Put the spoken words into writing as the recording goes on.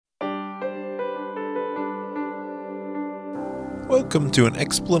Welcome to an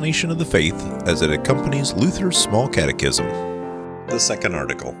explanation of the faith as it accompanies Luther's Small Catechism. The second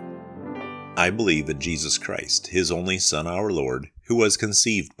article. I believe in Jesus Christ, his only Son, our Lord, who was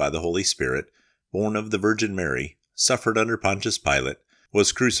conceived by the Holy Spirit, born of the Virgin Mary, suffered under Pontius Pilate,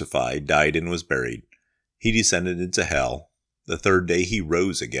 was crucified, died, and was buried. He descended into hell. The third day he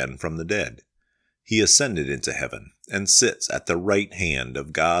rose again from the dead. He ascended into heaven, and sits at the right hand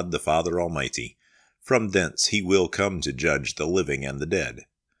of God the Father Almighty. From thence he will come to judge the living and the dead.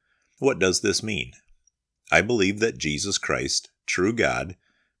 What does this mean? I believe that Jesus Christ, true God,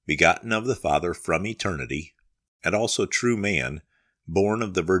 begotten of the Father from eternity, and also true man, born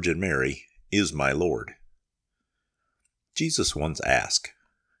of the Virgin Mary, is my Lord. Jesus once asked,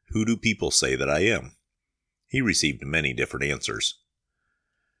 "Who do people say that I am?" He received many different answers.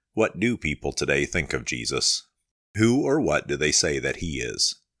 What do people today think of Jesus? Who or what do they say that he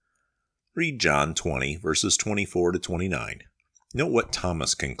is? Read John 20, verses 24 to 29. Note what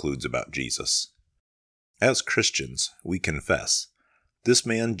Thomas concludes about Jesus. As Christians, we confess, this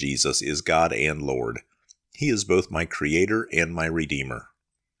man Jesus is God and Lord. He is both my Creator and my Redeemer.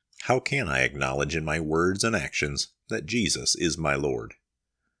 How can I acknowledge in my words and actions that Jesus is my Lord?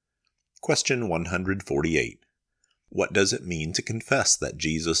 Question 148. What does it mean to confess that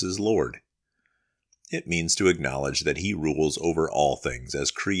Jesus is Lord? It means to acknowledge that he rules over all things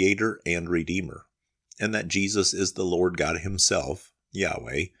as Creator and Redeemer, and that Jesus is the Lord God himself,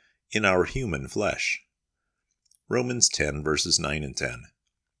 Yahweh, in our human flesh. Romans 10, verses 9 and 10.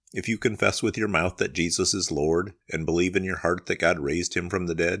 If you confess with your mouth that Jesus is Lord, and believe in your heart that God raised him from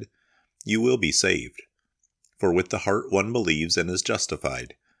the dead, you will be saved. For with the heart one believes and is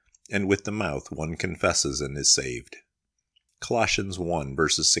justified, and with the mouth one confesses and is saved. Colossians 1,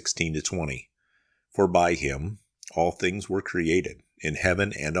 verses 16 to 20. For by him all things were created, in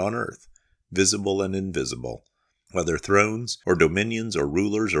heaven and on earth, visible and invisible, whether thrones or dominions or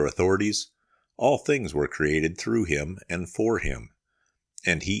rulers or authorities, all things were created through him and for him.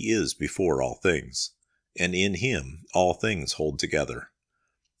 And he is before all things, and in him all things hold together.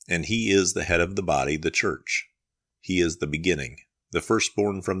 And he is the head of the body, the church. He is the beginning, the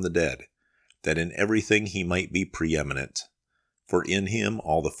firstborn from the dead, that in everything he might be preeminent. For in him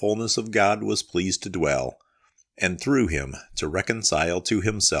all the fullness of God was pleased to dwell, and through him to reconcile to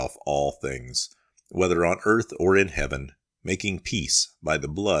himself all things, whether on earth or in heaven, making peace by the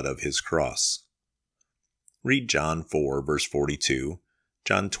blood of his cross. Read John 4, verse 42,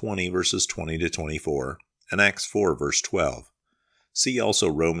 John 20, verses 20 to 24, and Acts 4, verse 12. See also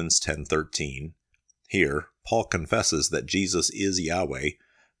Romans 10:13. Here, Paul confesses that Jesus is Yahweh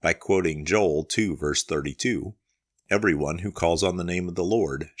by quoting Joel 2, verse 32. Everyone who calls on the name of the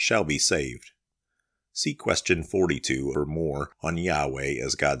Lord shall be saved. See question 42 or more on Yahweh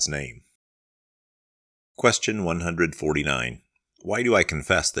as God's name. Question 149. Why do I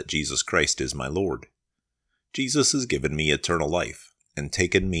confess that Jesus Christ is my Lord? Jesus has given me eternal life and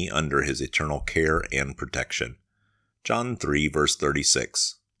taken me under his eternal care and protection. John 3, verse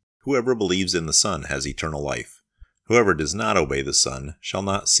 36. Whoever believes in the Son has eternal life. Whoever does not obey the Son shall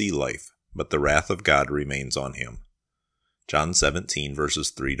not see life, but the wrath of God remains on him. John 17, verses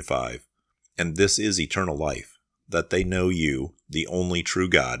 3 to 5. And this is eternal life, that they know you, the only true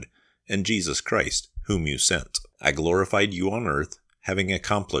God, and Jesus Christ, whom you sent. I glorified you on earth, having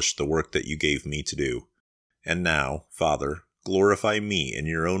accomplished the work that you gave me to do. And now, Father, glorify me in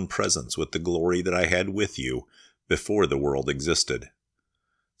your own presence with the glory that I had with you before the world existed.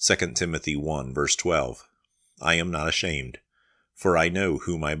 2 Timothy 1, verse 12. I am not ashamed, for I know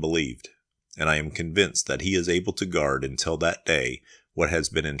whom I believed, and I am convinced that he is able to guard until that day what has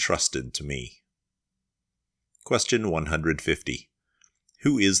been entrusted to me. Question 150.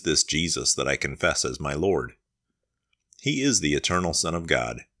 Who is this Jesus that I confess as my Lord? He is the eternal Son of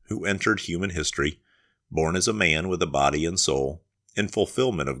God, who entered human history, born as a man with a body and soul, in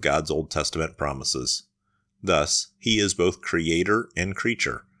fulfillment of God's Old Testament promises. Thus, he is both creator and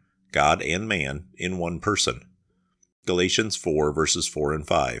creature, God and man in one person. Galatians 4, verses 4 and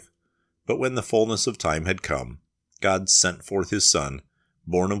 5. But when the fullness of time had come, God sent forth his Son,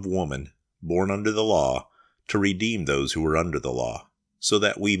 born of woman, born under the law, to redeem those who were under the law, so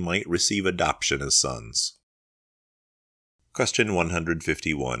that we might receive adoption as sons. Question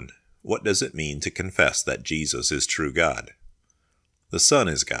 151. What does it mean to confess that Jesus is true God? The Son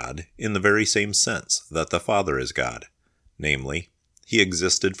is God in the very same sense that the Father is God, namely, he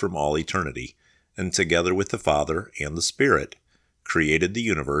existed from all eternity, and together with the Father and the Spirit, created the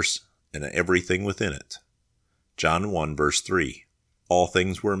universe and everything within it. John 1, verse 3. All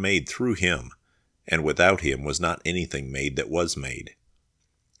things were made through him, and without him was not anything made that was made.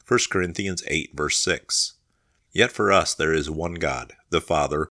 1 Corinthians 8, verse 6. Yet for us there is one God, the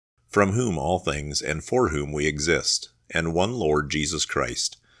Father, from whom all things and for whom we exist, and one Lord Jesus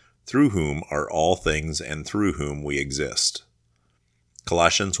Christ, through whom are all things and through whom we exist.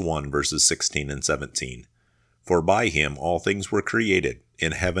 Colossians 1 verses 16 and 17. For by him all things were created,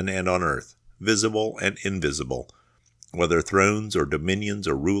 in heaven and on earth, visible and invisible, whether thrones or dominions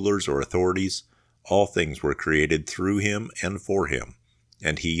or rulers or authorities, all things were created through him and for him,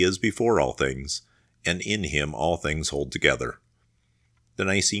 and he is before all things, and in him all things hold together. The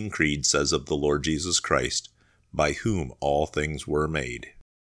Nicene Creed says of the Lord Jesus Christ, by whom all things were made.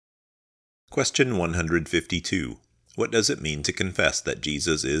 Question 152. What does it mean to confess that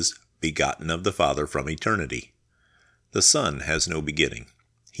Jesus is begotten of the Father from eternity? The Son has no beginning.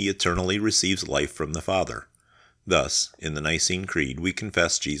 He eternally receives life from the Father. Thus, in the Nicene Creed, we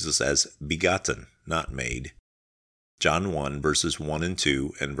confess Jesus as begotten, not made. John 1 verses 1 and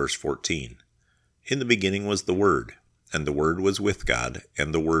 2 and verse 14. In the beginning was the Word, and the Word was with God,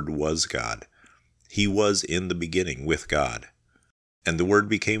 and the Word was God. He was in the beginning with God. And the Word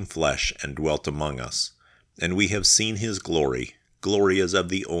became flesh and dwelt among us. And we have seen his glory, glory as of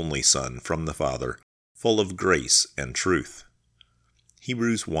the only Son from the Father, full of grace and truth.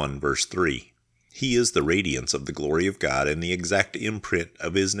 Hebrews 1 verse 3. He is the radiance of the glory of God and the exact imprint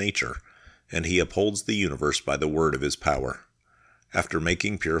of his nature, and he upholds the universe by the word of his power. After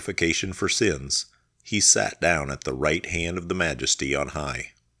making purification for sins, he sat down at the right hand of the Majesty on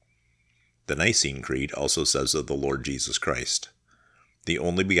high. The Nicene Creed also says of the Lord Jesus Christ, the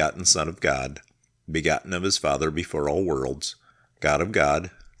only begotten Son of God, begotten of his Father before all worlds, God of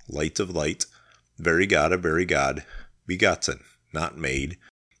God, light of light, very God of very God, begotten, not made,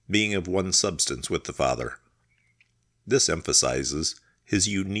 being of one substance with the Father. This emphasizes his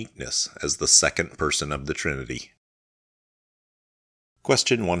uniqueness as the second person of the Trinity.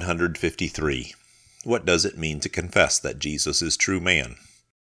 Question 153. What does it mean to confess that Jesus is true man?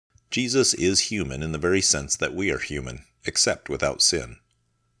 Jesus is human in the very sense that we are human, except without sin.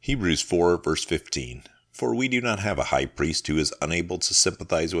 Hebrews 4 verse 15. For we do not have a high priest who is unable to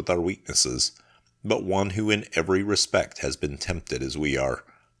sympathize with our weaknesses, but one who in every respect has been tempted as we are,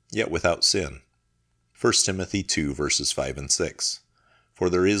 yet without sin. 1 Timothy 2 verses 5 and 6. For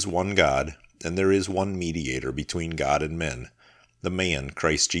there is one God, and there is one mediator between God and men, the man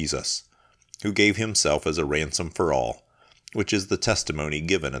Christ Jesus, who gave himself as a ransom for all, which is the testimony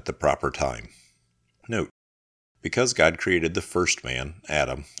given at the proper time. Note, because God created the first man,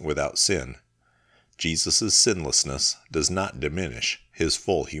 Adam, without sin, Jesus' sinlessness does not diminish his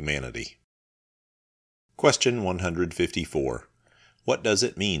full humanity. Question 154. What does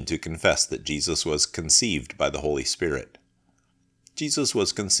it mean to confess that Jesus was conceived by the Holy Spirit? Jesus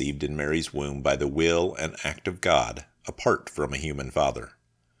was conceived in Mary's womb by the will and act of God, apart from a human father.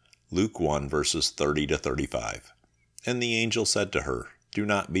 Luke 1 verses 30 to 35. And the angel said to her, Do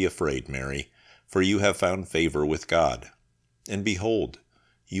not be afraid, Mary, for you have found favor with God. And behold,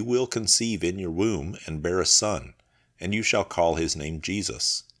 you will conceive in your womb and bear a son, and you shall call his name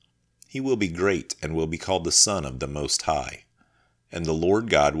Jesus. He will be great and will be called the Son of the Most High. And the Lord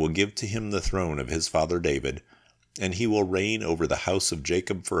God will give to him the throne of his father David, and he will reign over the house of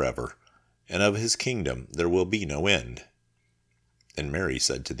Jacob forever, and of his kingdom there will be no end. And Mary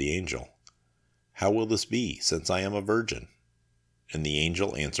said to the angel, How will this be, since I am a virgin? And the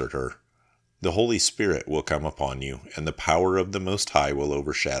angel answered her, The Holy Spirit will come upon you, and the power of the Most High will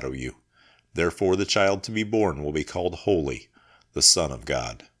overshadow you. Therefore the child to be born will be called Holy, the Son of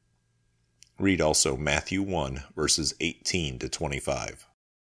God. Read also Matthew 1, verses 18 to 25.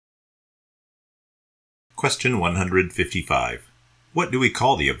 Question 155. What do we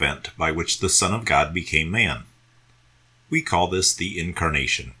call the event by which the Son of God became man? We call this the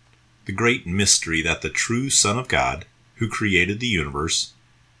Incarnation, the great mystery that the true Son of God, who created the universe,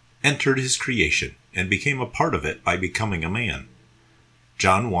 entered his creation and became a part of it by becoming a man.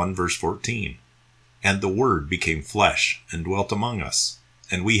 John 1 verse 14. And the Word became flesh and dwelt among us,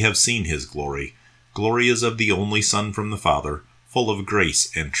 and we have seen his glory. Glory as of the only Son from the Father, full of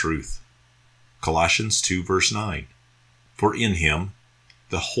grace and truth. Colossians 2 verse 9. For in him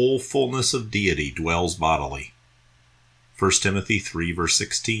the whole fullness of deity dwells bodily. 1 Timothy 3 verse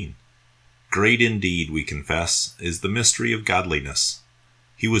 16. Great indeed, we confess, is the mystery of godliness.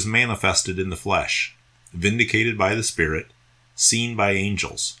 He was manifested in the flesh, vindicated by the Spirit, seen by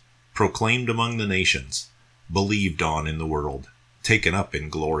angels, proclaimed among the nations, believed on in the world, taken up in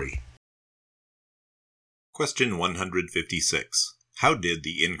glory. Question 156. How did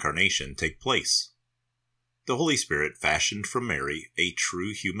the Incarnation take place? The Holy Spirit fashioned from Mary a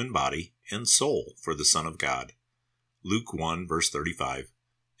true human body and soul for the Son of God. Luke 1 verse 35.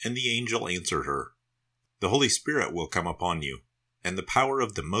 And the angel answered her, The Holy Spirit will come upon you, and the power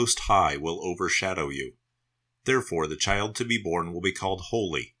of the Most High will overshadow you. Therefore the child to be born will be called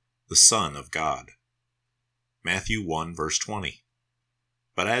Holy, the Son of God. Matthew 1 verse 20.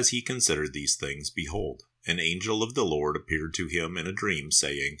 But as he considered these things, behold, an angel of the Lord appeared to him in a dream,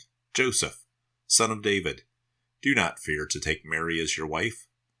 saying, Joseph, son of David, do not fear to take Mary as your wife,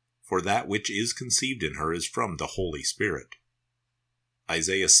 for that which is conceived in her is from the Holy Spirit.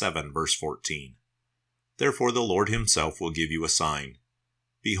 Isaiah 7 verse 14. Therefore the Lord himself will give you a sign.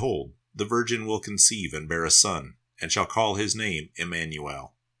 Behold, the virgin will conceive and bear a son, and shall call his name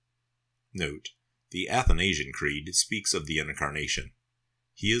Emmanuel. Note, the Athanasian Creed speaks of the Incarnation.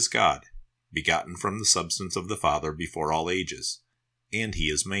 He is God, begotten from the substance of the Father before all ages, and he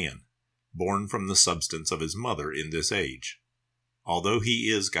is man, born from the substance of his mother in this age. Although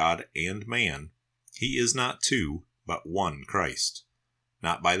he is God and man, he is not two, but one Christ,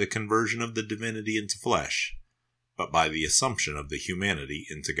 not by the conversion of the divinity into flesh, but by the assumption of the humanity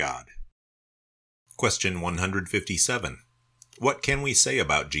into God. Question 157. What can we say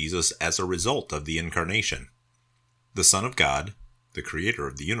about Jesus as a result of the Incarnation? The Son of God, the Creator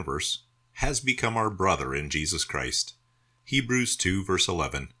of the universe, has become our brother in Jesus Christ. Hebrews 2 verse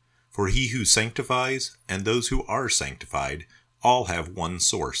 11. For he who sanctifies and those who are sanctified all have one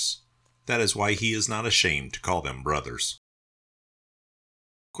source. That is why he is not ashamed to call them brothers.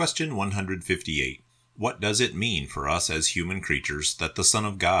 Question 158. What does it mean for us as human creatures that the Son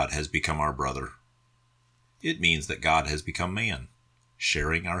of God has become our brother? It means that God has become man,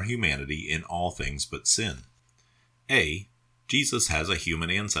 sharing our humanity in all things but sin. A. Jesus has a human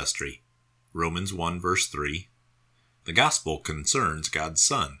ancestry. Romans 1 verse 3. The gospel concerns God's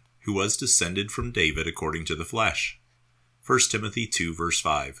Son, who was descended from David according to the flesh. 1 Timothy 2 verse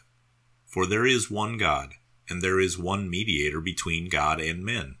 5. For there is one God, and there is one mediator between God and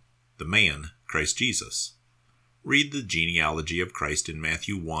men, the man, Christ Jesus. Read the genealogy of Christ in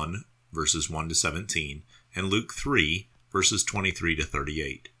Matthew 1 verses 1 to 17, and Luke 3 verses 23 to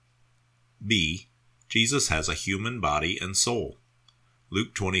 38. B. Jesus has a human body and soul.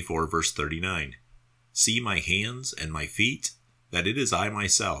 Luke 24 verse 39. See my hands and my feet, that it is I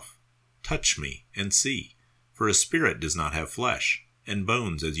myself. Touch me and see, for a spirit does not have flesh, and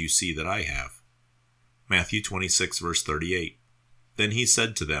bones as you see that I have. Matthew 26 verse 38. Then he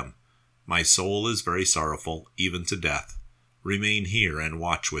said to them, My soul is very sorrowful, even to death. Remain here and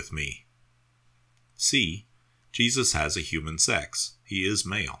watch with me. C. Jesus has a human sex. He is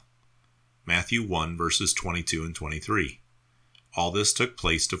male. Matthew 1 verses 22 and 23. All this took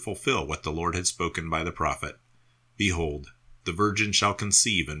place to fulfill what the Lord had spoken by the prophet. Behold, the virgin shall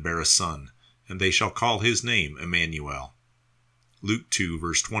conceive and bear a son, and they shall call his name Emmanuel. Luke 2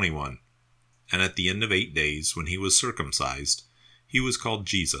 verse 21. And at the end of 8 days, when he was circumcised, he was called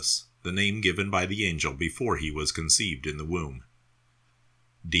Jesus, the name given by the angel before he was conceived in the womb.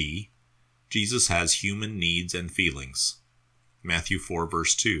 D. Jesus has human needs and feelings. Matthew 4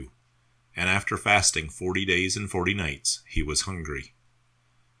 verse 2. And after fasting 40 days and 40 nights, he was hungry.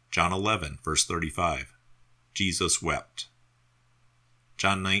 John 11 verse 35. Jesus wept.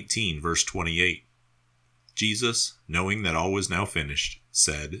 John 19 verse 28. Jesus, knowing that all was now finished,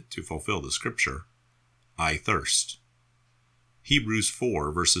 said, to fulfill the scripture, I thirst. Hebrews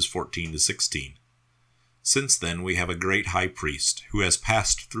 4 verses 14 to 16. Since then we have a great high priest, who has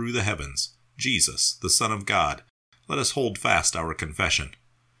passed through the heavens, Jesus, the Son of God. Let us hold fast our confession.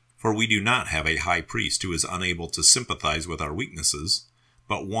 For we do not have a high priest who is unable to sympathize with our weaknesses,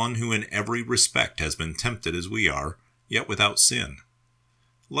 but one who in every respect has been tempted as we are, yet without sin.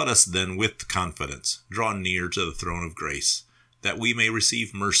 Let us then with confidence draw near to the throne of grace, that we may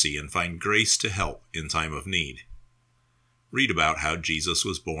receive mercy and find grace to help in time of need. Read about how Jesus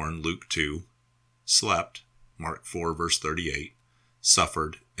was born, Luke 2, slept, Mark 4 verse 38,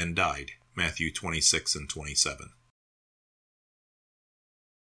 suffered, and died, Matthew 26 and 27.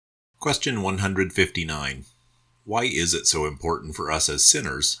 Question 159. Why is it so important for us as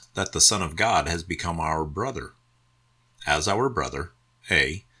sinners that the Son of God has become our brother? As our brother,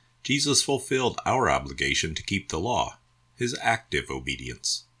 A. Jesus fulfilled our obligation to keep the law, his active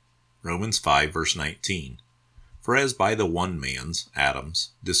obedience. Romans 5 verse 19. For as by the one man's, Adam's,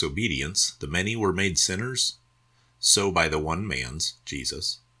 disobedience, the many were made sinners, so by the one man's,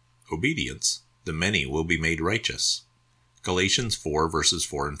 Jesus, obedience, the many will be made righteous. Galatians 4 verses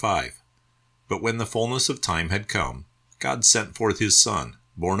 4 and 5. But when the fullness of time had come, God sent forth his Son,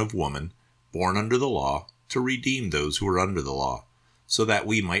 born of woman, born under the law, to redeem those who were under the law, so that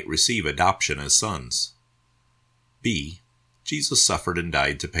we might receive adoption as sons. B. Jesus suffered and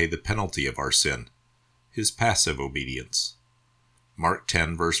died to pay the penalty of our sin, his passive obedience. Mark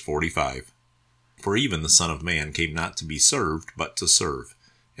 10 verse 45. For even the Son of Man came not to be served, but to serve,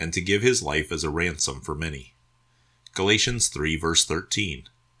 and to give his life as a ransom for many. Galatians 3 verse 13.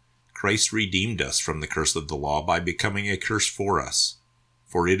 Christ redeemed us from the curse of the law by becoming a curse for us.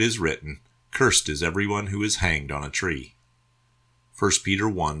 For it is written, Cursed is everyone who is hanged on a tree. 1 Peter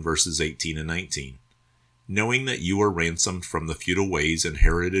 1 verses 18 and 19. Knowing that you are ransomed from the futile ways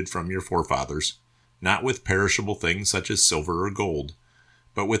inherited from your forefathers, not with perishable things such as silver or gold,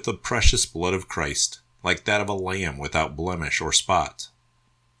 but with the precious blood of Christ, like that of a lamb without blemish or spot.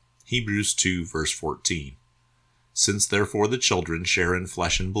 Hebrews 2 verse 14. Since therefore the children share in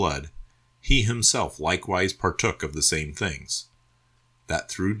flesh and blood, he himself likewise partook of the same things, that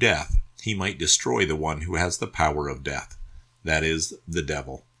through death he might destroy the one who has the power of death, that is, the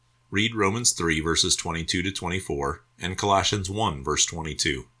devil. Read Romans 3 verses 22 to 24 and Colossians 1 verse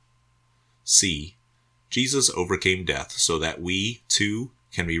 22. C. Jesus overcame death so that we, too,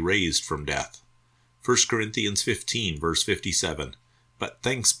 can be raised from death. 1 Corinthians 15 verse 57. But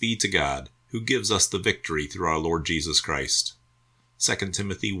thanks be to God, who gives us the victory through our Lord Jesus Christ. 2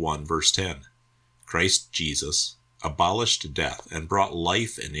 Timothy 1 verse 10. Christ Jesus abolished death and brought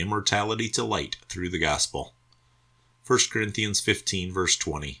life and immortality to light through the gospel. 1 Corinthians 15 verse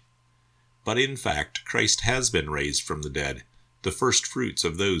 20. But in fact, Christ has been raised from the dead, the first fruits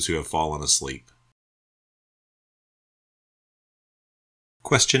of those who have fallen asleep.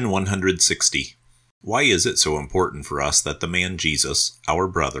 Question 160. Why is it so important for us that the man Jesus, our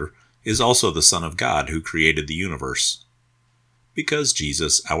brother, is also the Son of God who created the universe? Because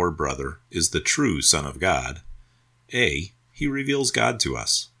Jesus, our brother, is the true Son of God. A. He reveals God to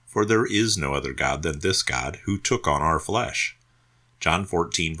us, for there is no other God than this God who took on our flesh. John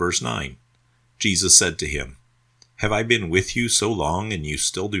 14 verse 9. Jesus said to him, Have I been with you so long and you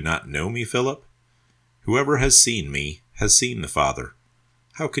still do not know me, Philip? Whoever has seen me has seen the Father.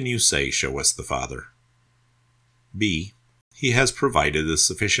 How can you say, Show us the Father? B. He has provided a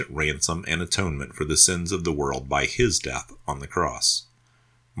sufficient ransom and atonement for the sins of the world by his death on the cross.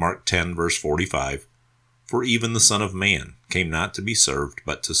 Mark 10 verse 45. For even the Son of Man came not to be served,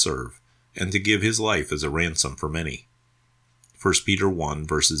 but to serve, and to give his life as a ransom for many. 1 Peter 1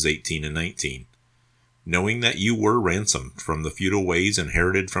 verses 18 and 19. Knowing that you were ransomed from the futile ways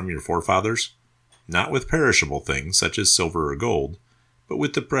inherited from your forefathers, not with perishable things such as silver or gold, but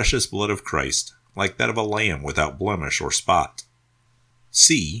with the precious blood of Christ, like that of a lamb without blemish or spot.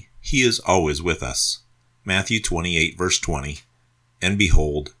 C. He is always with us. Matthew 28 verse 20. And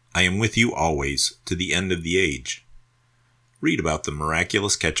behold, I am with you always, to the end of the age. Read about the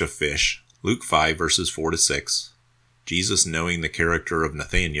miraculous catch of fish, Luke 5 verses 4 to 6. Jesus knowing the character of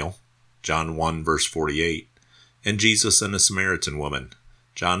Nathanael, John 1 verse 48. And Jesus and a Samaritan woman,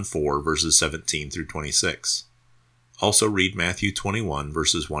 John 4 verses 17 through 26. Also read Matthew 21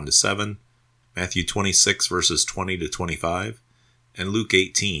 verses 1 to 7, Matthew 26 verses 20 to 25, and Luke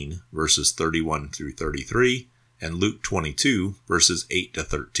 18 verses 31 through 33, and Luke 22 verses 8 to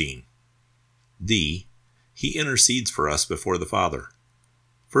 13. D. He intercedes for us before the Father.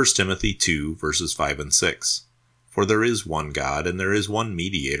 1 Timothy 2 verses 5 and 6. For there is one God, and there is one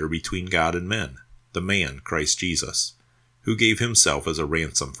mediator between God and men, the man Christ Jesus, who gave himself as a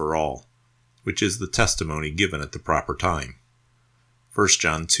ransom for all, which is the testimony given at the proper time. 1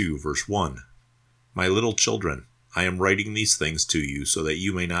 John 2 verse 1. My little children, I am writing these things to you so that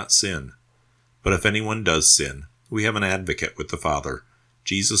you may not sin. But if anyone does sin, we have an advocate with the Father,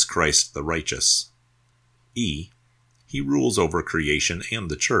 Jesus Christ the righteous. E. He rules over creation and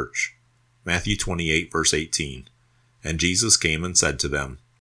the church. Matthew 28 verse 18. And Jesus came and said to them,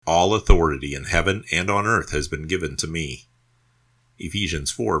 All authority in heaven and on earth has been given to me.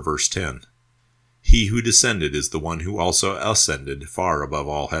 Ephesians 4 verse 10. He who descended is the one who also ascended far above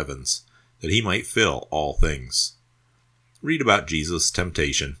all heavens, that he might fill all things. Read about Jesus'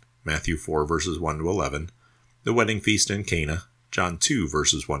 temptation, Matthew 4 verses 1 to 11, the wedding feast in Cana, John 2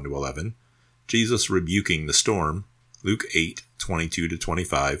 verses 1 to 11, Jesus rebuking the storm, Luke 8 22 to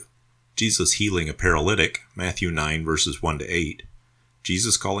 25, Jesus healing a paralytic, Matthew 9 verses 1 to 8,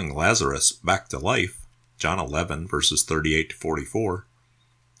 Jesus calling Lazarus back to life, John 11 verses 38 to 44,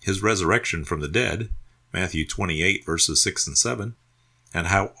 his resurrection from the dead, Matthew 28 verses 6 and 7, and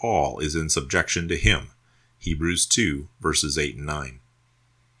how all is in subjection to him, Hebrews 2 verses 8 and 9.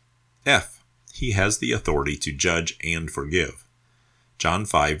 F. He has the authority to judge and forgive. John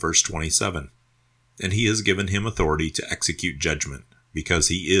 5 verse 27. And he has given him authority to execute judgment, because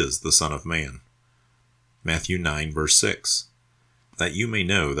he is the Son of Man. Matthew 9 verse 6. That you may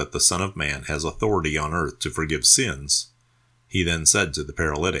know that the Son of Man has authority on earth to forgive sins, he then said to the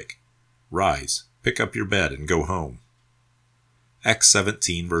paralytic, Rise, pick up your bed and go home. Acts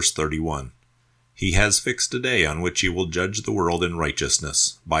 17 verse 31. He has fixed a day on which he will judge the world in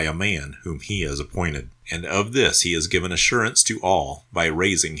righteousness by a man whom he has appointed, and of this he has given assurance to all by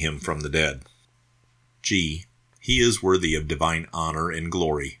raising him from the dead. G. He is worthy of divine honor and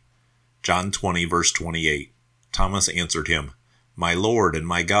glory. John 20, verse 28. Thomas answered him, My Lord and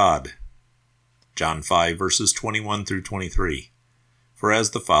my God. John 5, verses 21 through 23. For as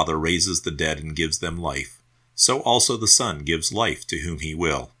the Father raises the dead and gives them life, so also the Son gives life to whom he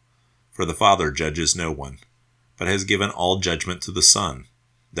will. For the Father judges no one, but has given all judgment to the Son,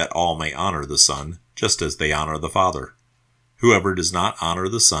 that all may honor the Son, just as they honor the Father. Whoever does not honor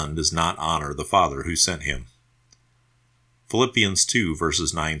the Son does not honor the Father who sent him. Philippians 2,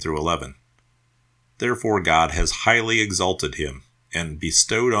 verses 9 through 11. Therefore God has highly exalted him, and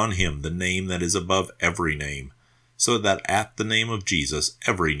bestowed on him the name that is above every name, so that at the name of Jesus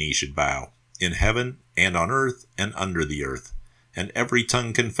every knee should bow, in heaven and on earth and under the earth, and every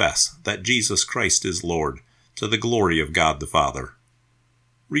tongue confess that Jesus Christ is Lord, to the glory of God the Father.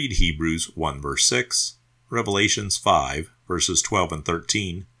 Read Hebrews 1 verse 6, Revelations 5 verses 12 and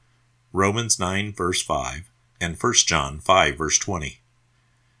 13, Romans 9 verse 5, and 1 John 5 verse 20.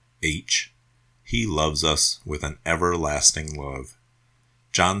 H. He loves us with an everlasting love.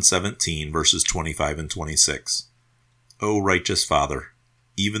 John 17 verses 25 and 26. O righteous Father,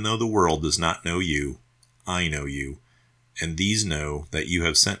 even though the world does not know you, I know you, and these know that you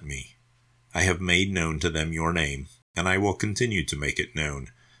have sent me. I have made known to them your name, and I will continue to make it known,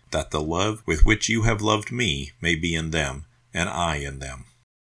 that the love with which you have loved me may be in them, and I in them.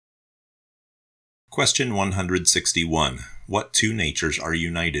 Question 161. What two natures are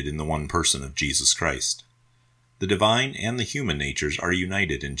united in the one person of Jesus Christ? The divine and the human natures are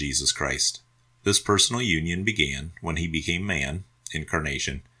united in Jesus Christ. This personal union began when he became man,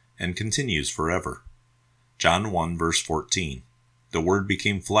 incarnation, and continues forever. John 1 verse 14. The Word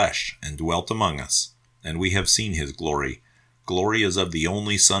became flesh and dwelt among us, and we have seen his glory. Glory as of the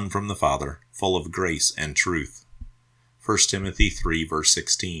only Son from the Father, full of grace and truth. 1 Timothy 3 verse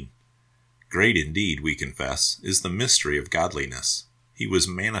 16. Great indeed, we confess, is the mystery of godliness. He was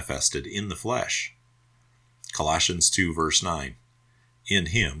manifested in the flesh. Colossians 2 verse 9. In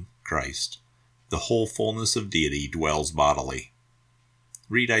him, Christ, the whole fullness of deity dwells bodily.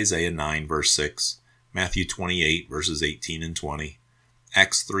 Read Isaiah 9 verse 6. Matthew 28, verses 18 and 20,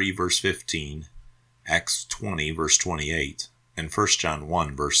 Acts 3, verse 15, Acts 20, verse 28, and 1 John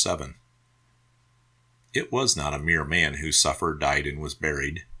 1, verse 7. It was not a mere man who suffered, died, and was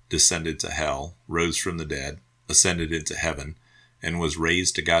buried, descended to hell, rose from the dead, ascended into heaven, and was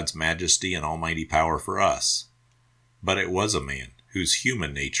raised to God's majesty and almighty power for us. But it was a man whose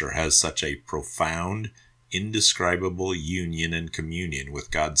human nature has such a profound, indescribable union and communion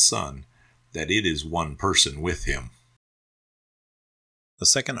with God's Son, that it is one person with him. The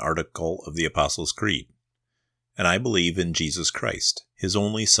second article of the Apostles' Creed. And I believe in Jesus Christ, his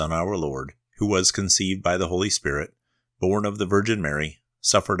only Son, our Lord, who was conceived by the Holy Spirit, born of the Virgin Mary,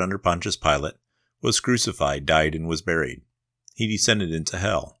 suffered under Pontius Pilate, was crucified, died, and was buried. He descended into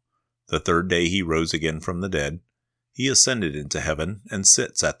hell. The third day he rose again from the dead. He ascended into heaven, and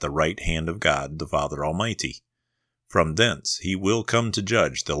sits at the right hand of God, the Father Almighty. From thence he will come to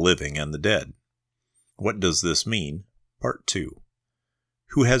judge the living and the dead. What does this mean? Part 2.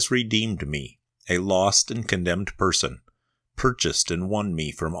 Who has redeemed me, a lost and condemned person, purchased and won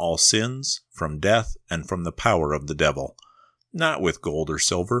me from all sins, from death, and from the power of the devil, not with gold or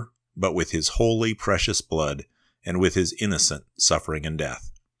silver, but with his holy, precious blood, and with his innocent suffering and death.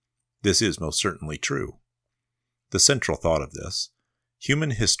 This is most certainly true. The central thought of this: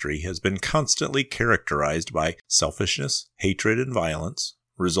 human history has been constantly characterized by selfishness, hatred, and violence,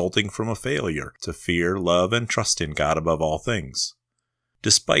 resulting from a failure to fear, love, and trust in God above all things.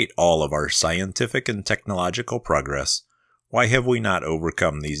 Despite all of our scientific and technological progress, why have we not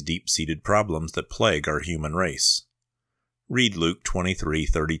overcome these deep-seated problems that plague our human race? Read Luke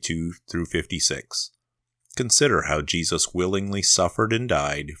 23:32-56. Consider how Jesus willingly suffered and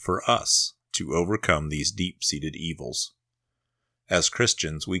died for us to overcome these deep-seated evils. As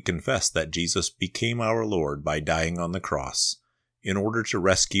Christians, we confess that Jesus became our Lord by dying on the cross, in order to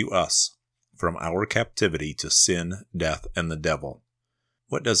rescue us from our captivity to sin, death, and the devil.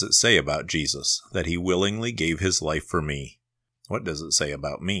 What does it say about Jesus that he willingly gave his life for me? What does it say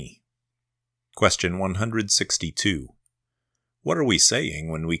about me? Question 162. What are we saying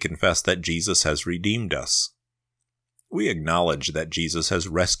when we confess that Jesus has redeemed us? We acknowledge that Jesus has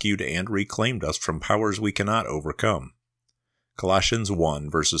rescued and reclaimed us from powers we cannot overcome. Colossians 1,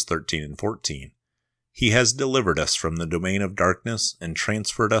 verses 13 and 14. He has delivered us from the domain of darkness and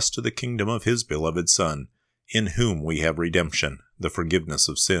transferred us to the kingdom of his beloved Son, in whom we have redemption, the forgiveness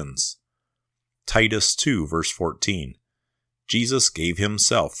of sins. Titus 2 verse 14. Jesus gave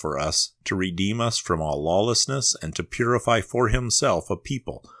himself for us to redeem us from all lawlessness and to purify for himself a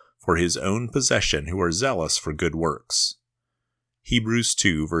people for his own possession who are zealous for good works. Hebrews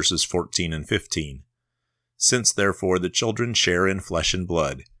 2 verses 14 and 15. Since therefore the children share in flesh and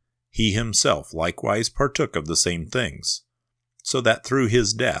blood, he himself likewise partook of the same things, so that through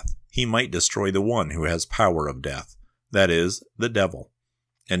his death he might destroy the one who has power of death, that is, the devil,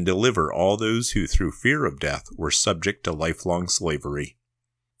 and deliver all those who through fear of death were subject to lifelong slavery.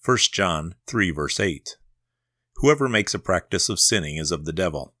 1 John 3 verse 8. Whoever makes a practice of sinning is of the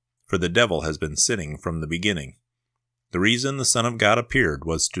devil, for the devil has been sinning from the beginning. The reason the Son of God appeared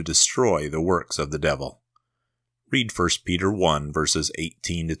was to destroy the works of the devil. Read 1 Peter 1 verses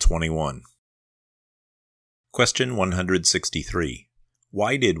 18 to 21. Question 163.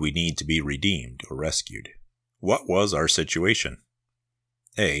 Why did we need to be redeemed or rescued? What was our situation?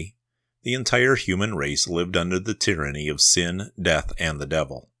 A. The entire human race lived under the tyranny of sin, death, and the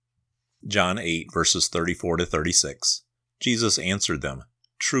devil. John 8 verses 34 to 36. Jesus answered them,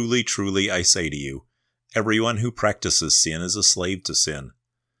 Truly, truly, I say to you, everyone who practices sin is a slave to sin.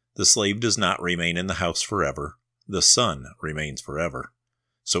 The slave does not remain in the house forever. The Son remains forever.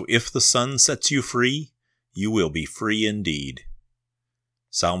 So if the Son sets you free, you will be free indeed.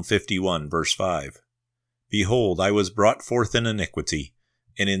 Psalm 51 verse 5. Behold, I was brought forth in iniquity,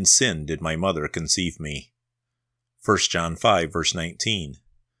 and in sin did my mother conceive me. 1 John 5 verse 19.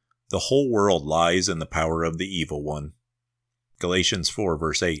 The whole world lies in the power of the evil one. Galatians 4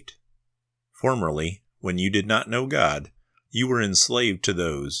 verse 8. Formerly, when you did not know God, you were enslaved to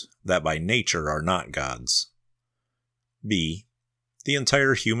those that by nature are not God's. B. The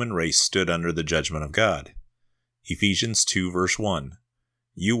entire human race stood under the judgment of God. Ephesians 2 verse 1.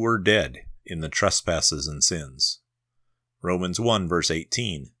 You were dead in the trespasses and sins. Romans 1 verse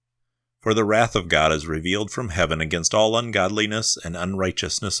 18. For the wrath of God is revealed from heaven against all ungodliness and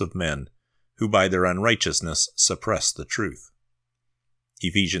unrighteousness of men, who by their unrighteousness suppress the truth.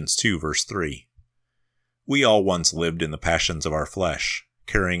 Ephesians 2 verse 3. We all once lived in the passions of our flesh,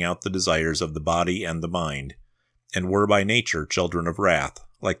 carrying out the desires of the body and the mind, and were by nature children of wrath,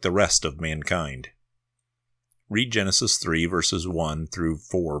 like the rest of mankind. Read Genesis 3 verses 1 through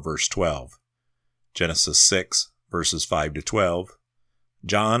 4 verse 12, Genesis 6 verses 5 to 12,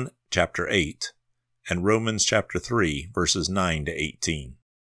 John chapter 8, and Romans chapter 3 verses 9 to 18.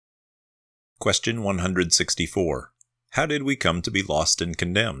 Question 164. How did we come to be lost and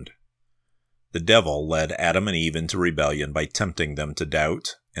condemned? The devil led Adam and Eve into rebellion by tempting them to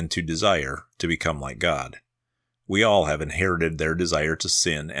doubt and to desire to become like God. We all have inherited their desire to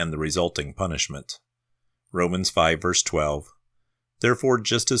sin and the resulting punishment. Romans 5 verse 12. Therefore,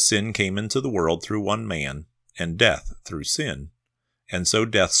 just as sin came into the world through one man, and death through sin, and so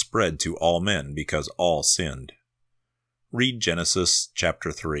death spread to all men because all sinned. Read Genesis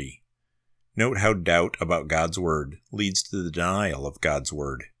chapter 3. Note how doubt about God's word leads to the denial of God's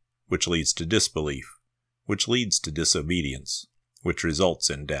word, which leads to disbelief, which leads to disobedience, which results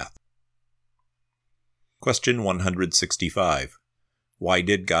in death. Question 165. Why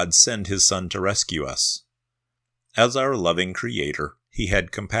did God send his Son to rescue us? As our loving Creator, he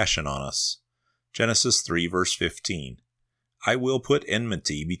had compassion on us. Genesis 3 verse 15. I will put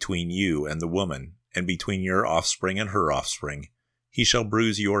enmity between you and the woman, and between your offspring and her offspring. He shall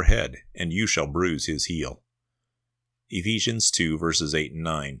bruise your head, and you shall bruise his heel. Ephesians 2 verses 8 and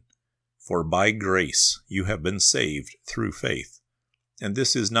 9. For by grace you have been saved through faith. And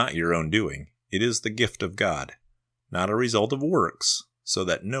this is not your own doing, it is the gift of God, not a result of works, so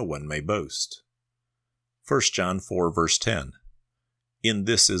that no one may boast. 1 John 4 verse 10. In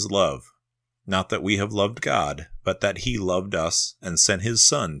this is love, not that we have loved God, but that he loved us and sent his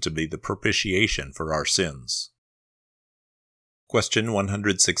Son to be the propitiation for our sins. Question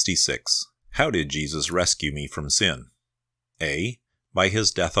 166. How did Jesus rescue me from sin? A. By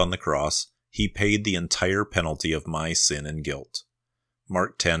his death on the cross, he paid the entire penalty of my sin and guilt.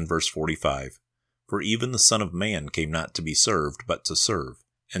 Mark 10 verse 45. For even the Son of Man came not to be served, but to serve,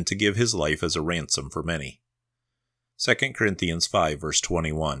 and to give his life as a ransom for many. 2 Corinthians 5 verse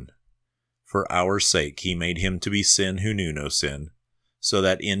 21. For our sake he made him to be sin who knew no sin, so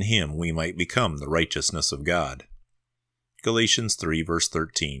that in him we might become the righteousness of God. Galatians 3 verse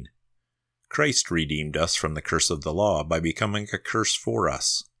 13. Christ redeemed us from the curse of the law by becoming a curse for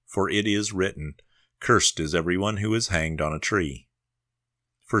us, for it is written, Cursed is everyone who is hanged on a tree.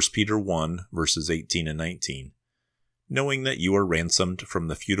 1 Peter 1 verses 18 and 19. Knowing that you are ransomed from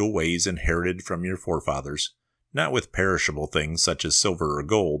the futile ways inherited from your forefathers, not with perishable things such as silver or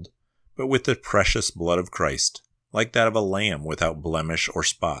gold, but with the precious blood of Christ, like that of a lamb without blemish or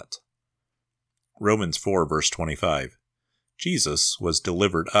spot. Romans 4 verse 25. Jesus was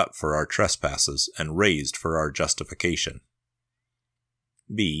delivered up for our trespasses and raised for our justification.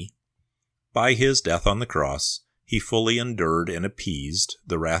 B. By his death on the cross, he fully endured and appeased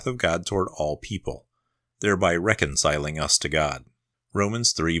the wrath of God toward all people, thereby reconciling us to God.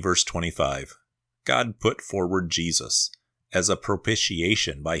 Romans 3 verse 25. God put forward Jesus as a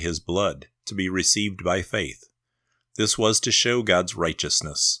propitiation by his blood to be received by faith. This was to show God's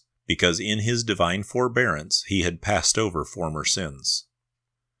righteousness, because in his divine forbearance he had passed over former sins.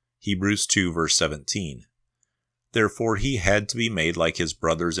 Hebrews 2 verse 17. Therefore he had to be made like his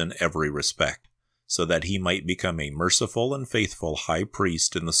brothers in every respect, so that he might become a merciful and faithful high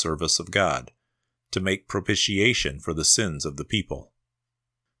priest in the service of God, to make propitiation for the sins of the people.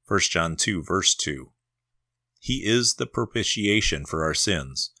 1 John 2 verse 2. He is the propitiation for our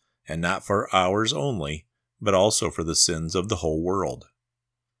sins, and not for ours only, but also for the sins of the whole world.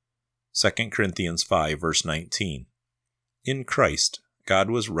 2 Corinthians 5 verse 19. In Christ, God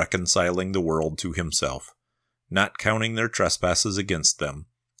was reconciling the world to himself, not counting their trespasses against them,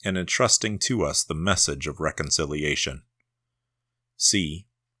 and entrusting to us the message of reconciliation. C.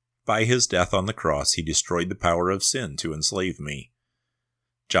 By his death on the cross he destroyed the power of sin to enslave me.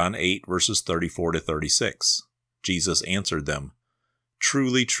 John 8 verses 34 to 36. Jesus answered them,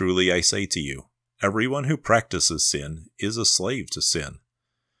 Truly, truly, I say to you, everyone who practices sin is a slave to sin.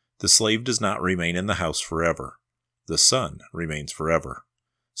 The slave does not remain in the house forever. The Son remains forever.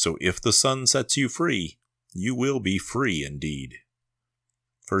 So if the Son sets you free, you will be free indeed.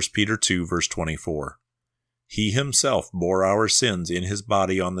 1 Peter 2 verse 24. He himself bore our sins in his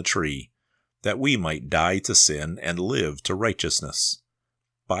body on the tree, that we might die to sin and live to righteousness.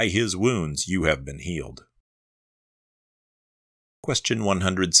 By his wounds you have been healed. Question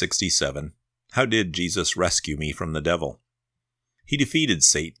 167. How did Jesus rescue me from the devil? He defeated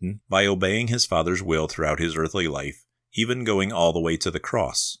Satan by obeying his Father's will throughout his earthly life, even going all the way to the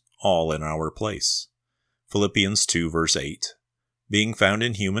cross, all in our place. Philippians 2 verse 8. Being found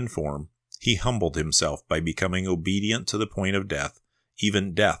in human form, he humbled himself by becoming obedient to the point of death,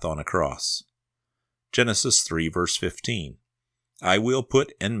 even death on a cross. Genesis 3 verse 15. I will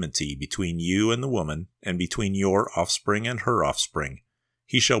put enmity between you and the woman, and between your offspring and her offspring.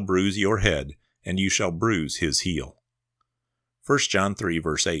 He shall bruise your head, and you shall bruise his heel. 1 John 3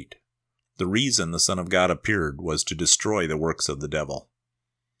 verse 8. The reason the Son of God appeared was to destroy the works of the devil.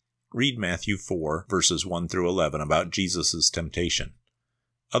 Read Matthew 4 verses 1 through 11 about Jesus' temptation.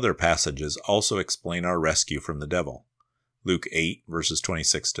 Other passages also explain our rescue from the devil. Luke 8 verses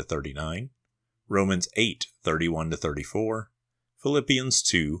 26 to 39, Romans 8 31 to 34, Philippians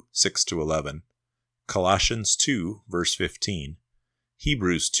 2 6 to 11, Colossians 2 verse 15,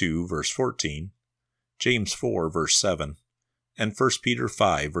 Hebrews 2 verse 14, James 4 verse 7, and 1 Peter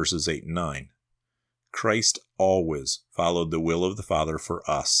 5 verses 8 and 9. Christ always followed the will of the Father for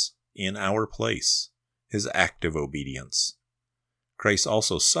us, in our place, his active obedience. Christ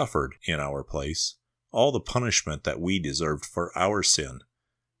also suffered, in our place, all the punishment that we deserved for our sin,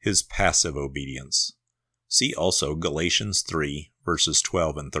 his passive obedience. See also Galatians 3, verses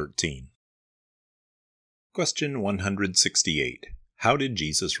 12 and 13. Question 168. How did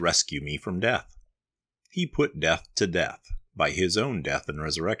Jesus rescue me from death? He put death to death by his own death and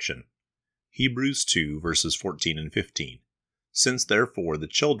resurrection. Hebrews 2, verses 14 and 15. Since therefore the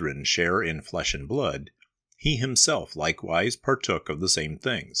children share in flesh and blood, he himself likewise partook of the same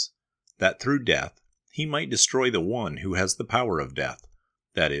things, that through death he might destroy the one who has the power of death,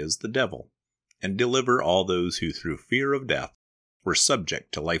 that is, the devil, and deliver all those who through fear of death were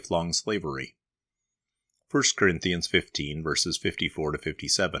subject to lifelong slavery. 1 Corinthians 15, verses 54 to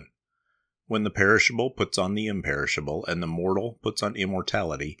 57. When the perishable puts on the imperishable, and the mortal puts on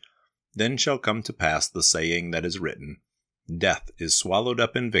immortality, then shall come to pass the saying that is written, Death is swallowed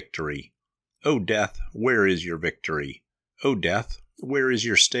up in victory. O death, where is your victory? O death, where is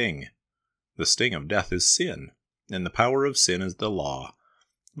your sting? The sting of death is sin, and the power of sin is the law.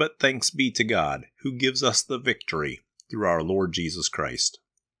 But thanks be to God, who gives us the victory through our Lord Jesus Christ.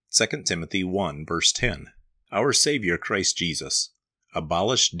 2 Timothy 1, verse 10. Our Savior Christ Jesus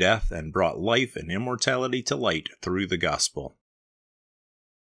abolished death and brought life and immortality to light through the gospel.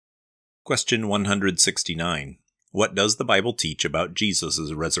 Question 169. What does the Bible teach about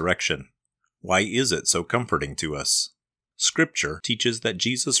Jesus' resurrection? Why is it so comforting to us? Scripture teaches that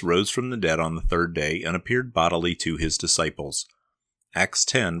Jesus rose from the dead on the third day and appeared bodily to his disciples. Acts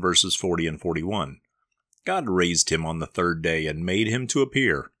 10, verses 40 and 41. God raised him on the third day and made him to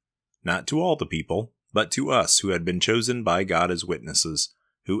appear, not to all the people, but to us who had been chosen by God as witnesses,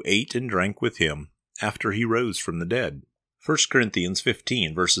 who ate and drank with him after he rose from the dead. 1 Corinthians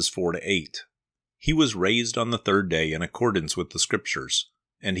 15, verses 4 to 8. He was raised on the third day in accordance with the Scriptures,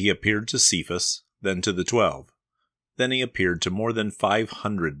 and he appeared to Cephas, then to the 12. Then he appeared to more than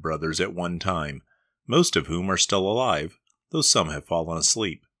 500 brothers at one time, most of whom are still alive, though some have fallen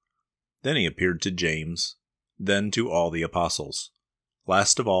asleep. Then he appeared to James, then to all the apostles.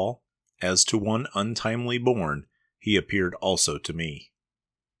 Last of all, as to one untimely born, he appeared also to me.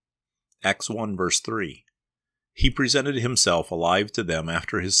 Acts 1 verse 3. He presented himself alive to them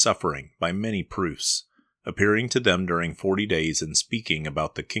after his suffering by many proofs, appearing to them during 40 days and speaking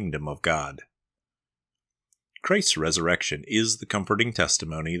about the kingdom of God. Christ's resurrection is the comforting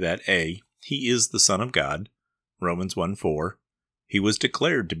testimony that A. He is the Son of God, Romans 1:4. He was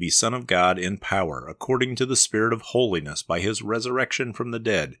declared to be Son of God in power, according to the Spirit of holiness by his resurrection from the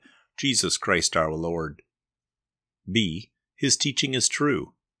dead, Jesus Christ our Lord. B. His teaching is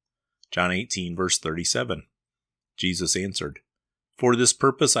true. John 18 verse 37. Jesus answered, For this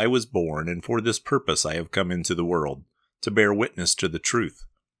purpose I was born, and for this purpose I have come into the world, to bear witness to the truth.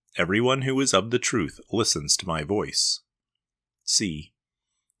 Everyone who is of the truth listens to my voice. C.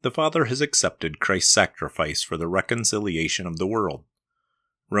 The Father has accepted Christ's sacrifice for the reconciliation of the world.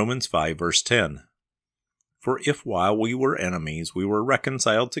 Romans 5 verse 10. For if while we were enemies we were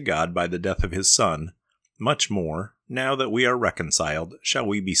reconciled to God by the death of his Son, much more, now that we are reconciled, shall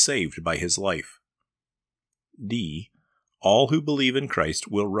we be saved by his life. D. All who believe in Christ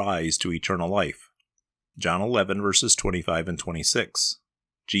will rise to eternal life. John 11 verses 25 and 26.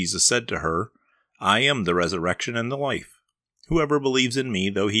 Jesus said to her, I am the resurrection and the life. Whoever believes in me,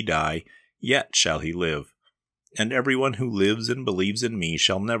 though he die, yet shall he live. And everyone who lives and believes in me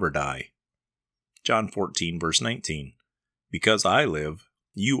shall never die. John 14 verse 19. Because I live,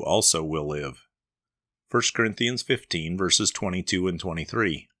 you also will live. 1 Corinthians 15 verses 22 and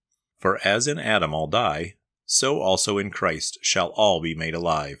 23. For as in Adam all die, so also in Christ shall all be made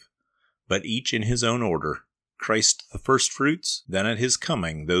alive, but each in his own order, Christ the firstfruits, then at his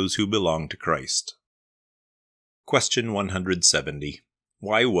coming those who belong to Christ. Question 170.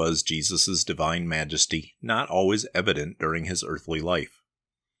 Why was Jesus' divine majesty not always evident during his earthly life?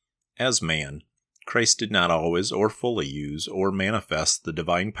 As man, Christ did not always or fully use or manifest the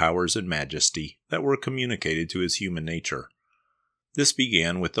divine powers and majesty that were communicated to his human nature. This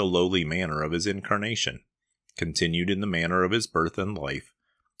began with the lowly manner of his incarnation, continued in the manner of his birth and life,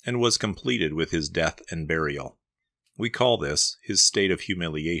 and was completed with his death and burial. We call this his state of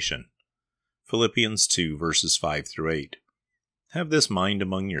humiliation. Philippians 2 verses 5 through 8. Have this mind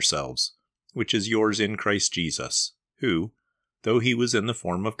among yourselves, which is yours in Christ Jesus, who, though he was in the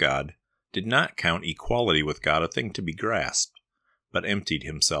form of God, did not count equality with God a thing to be grasped, but emptied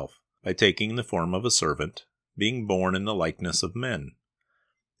himself by taking the form of a servant, being born in the likeness of men.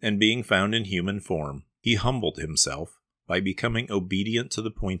 And being found in human form, he humbled himself by becoming obedient to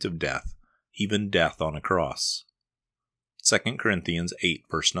the point of death, even death on a cross. 2 Corinthians 8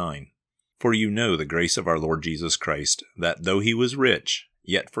 verse 9. For you know the grace of our Lord Jesus Christ, that though he was rich,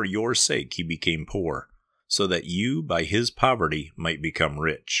 yet for your sake he became poor, so that you by his poverty might become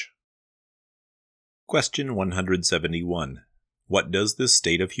rich. Question 171. What does this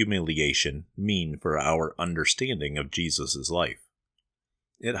state of humiliation mean for our understanding of Jesus' life?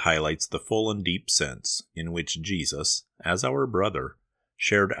 It highlights the full and deep sense in which Jesus, as our brother,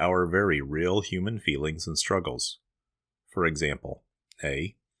 shared our very real human feelings and struggles. For example,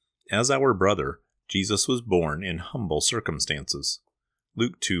 A. As our brother, Jesus was born in humble circumstances.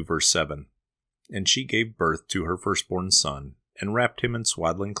 Luke 2 verse 7. And she gave birth to her firstborn son, and wrapped him in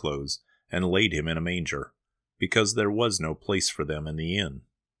swaddling clothes, and laid him in a manger, because there was no place for them in the inn.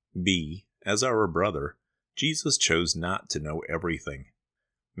 B. As our brother, Jesus chose not to know everything.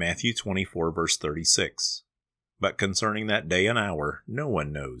 Matthew 24 verse 36. But concerning that day and hour no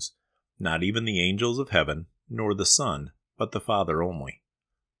one knows, not even the angels of heaven, nor the Son, but the Father only.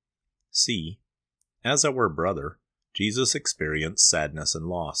 C. As our brother, Jesus experienced sadness and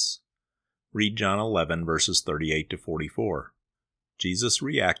loss. Read John 11 verses 38 to 44. Jesus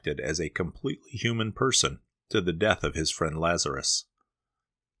reacted as a completely human person to the death of his friend Lazarus.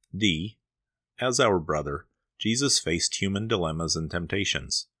 D. As our brother, Jesus faced human dilemmas and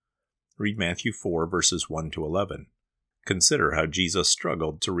temptations. Read Matthew 4 verses 1 to 11. Consider how Jesus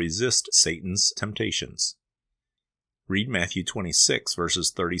struggled to resist Satan's temptations. Read Matthew 26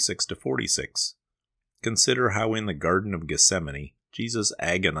 verses 36 to 46. Consider how in the Garden of Gethsemane, Jesus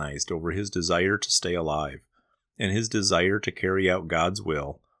agonized over his desire to stay alive, and his desire to carry out God's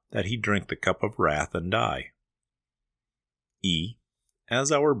will, that he drink the cup of wrath and die. E.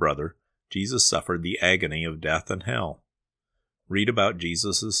 As our brother, Jesus suffered the agony of death and hell. Read about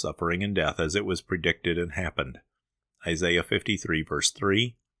Jesus' suffering and death as it was predicted and happened. Isaiah 53 verse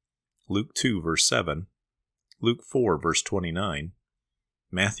 3, Luke 2, verse 7, Luke 4, verse 29,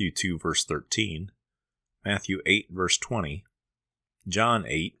 Matthew 2, verse 13, Matthew 8, verse 20, John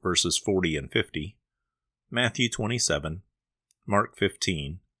 8, verses 40 and 50, Matthew 27, Mark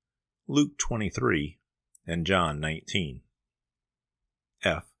 15, Luke 23, and John 19.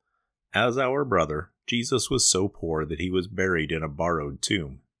 F. As our brother, Jesus was so poor that he was buried in a borrowed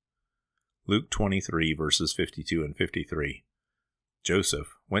tomb. Luke 23, verses 52 and 53. Joseph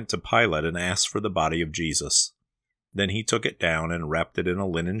went to Pilate and asked for the body of Jesus. Then he took it down and wrapped it in a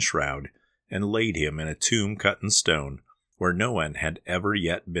linen shroud, and laid him in a tomb cut in stone, where no one had ever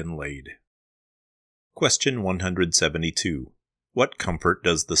yet been laid. Question 172. What comfort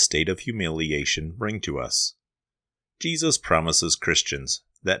does the state of humiliation bring to us? Jesus promises Christians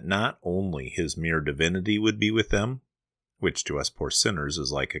that not only his mere divinity would be with them, which to us poor sinners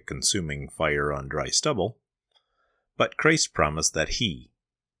is like a consuming fire on dry stubble, but Christ promised that he,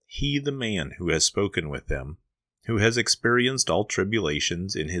 the man who has spoken with them, who has experienced all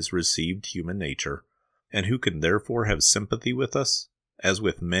tribulations in his received human nature, and who can therefore have sympathy with us, as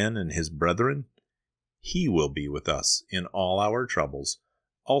with men and his brethren, he will be with us in all our troubles,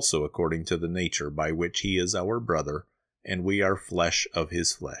 also according to the nature by which he is our brother, and we are flesh of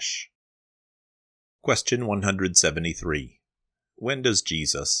his flesh. Question 173. When does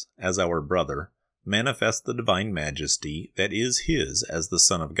Jesus, as our brother, manifest the divine majesty that is his as the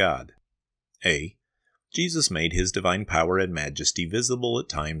Son of God? A. Jesus made his divine power and majesty visible at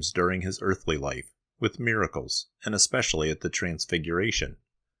times during his earthly life, with miracles, and especially at the Transfiguration.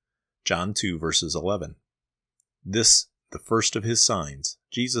 John 2, verses 11. This, the first of his signs,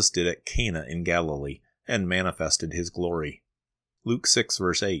 Jesus did at Cana in Galilee, and manifested his glory. Luke 6,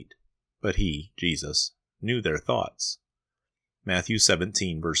 verse 8. But he, Jesus, knew their thoughts. Matthew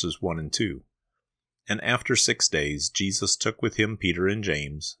 17, verses 1 and 2. And after 6 days Jesus took with him Peter and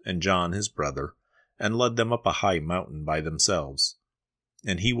James, and John his brother, and led them up a high mountain by themselves.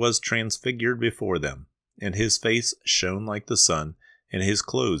 And he was transfigured before them, and his face shone like the sun, and his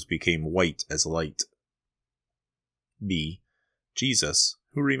clothes became white as light. B. Jesus,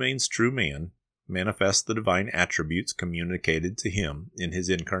 who remains true man, manifests the divine attributes communicated to him in his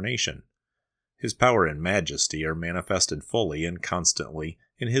incarnation. His power and majesty are manifested fully and constantly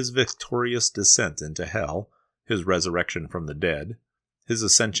in his victorious descent into hell, his resurrection from the dead, his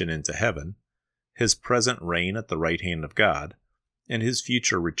ascension into heaven, his present reign at the right hand of God, and his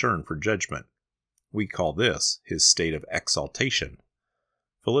future return for judgment. We call this his state of exaltation.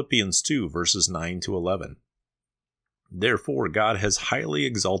 Philippians 2, verses 9 to 11. Therefore God has highly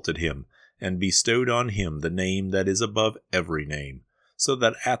exalted him, and bestowed on him the name that is above every name, so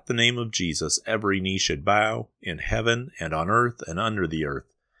that at the name of Jesus every knee should bow, in heaven and on earth and under the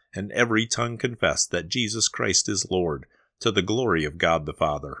earth, and every tongue confess that Jesus Christ is Lord, to the glory of God the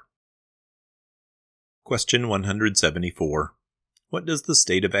Father. Question 174. What does the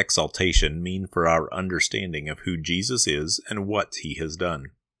state of exaltation mean for our understanding of who Jesus is and what he has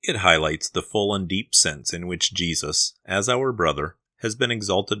done? It highlights the full and deep sense in which Jesus, as our brother, has been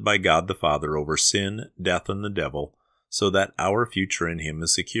exalted by God the Father over sin, death, and the devil, so that our future in him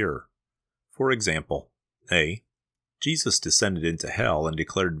is secure. For example, A. Jesus descended into hell and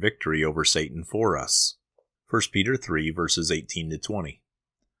declared victory over Satan for us. 1 Peter 3, verses 18 to 20.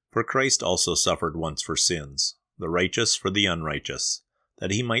 For Christ also suffered once for sins, the righteous for the unrighteous,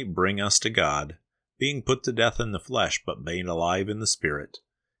 that he might bring us to God, being put to death in the flesh, but made alive in the Spirit,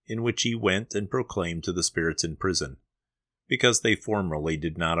 in which he went and proclaimed to the spirits in prison, because they formerly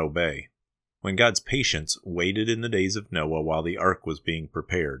did not obey, when God's patience waited in the days of Noah while the ark was being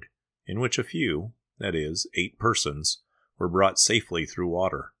prepared, in which a few, that is, 8 persons, were brought safely through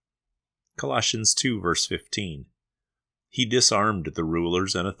water. Colossians 2, verse 15. He disarmed the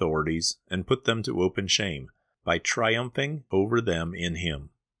rulers and authorities and put them to open shame by triumphing over them in him.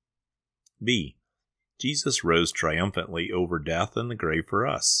 B. Jesus rose triumphantly over death and the grave for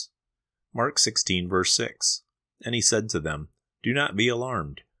us. Mark 16, verse 6. And he said to them, Do not be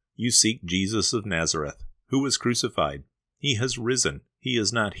alarmed. You seek Jesus of Nazareth, who was crucified. He has risen. He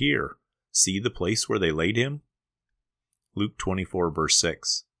is not here. See the place where they laid him? Luke 24, verse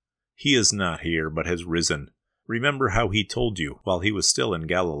 6. He is not here, but has risen. Remember how he told you while he was still in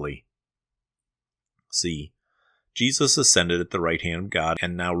Galilee. C. Jesus ascended at the right hand of God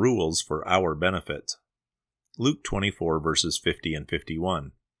and now rules for our benefit. Luke 24, verses 50 and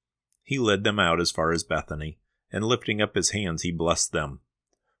 51. He led them out as far as Bethany, and lifting up his hands he blessed them.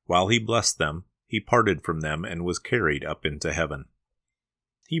 While he blessed them, he parted from them and was carried up into heaven.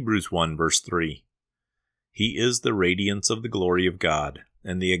 Hebrews 1, verse 3. He is the radiance of the glory of God,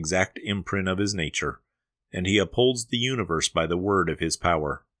 and the exact imprint of his nature, and he upholds the universe by the word of his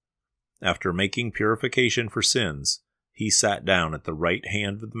power. After making purification for sins, he sat down at the right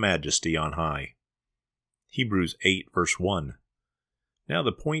hand of the Majesty on high. Hebrews 8, verse 1. Now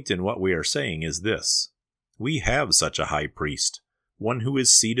the point in what we are saying is this: we have such a high priest, one who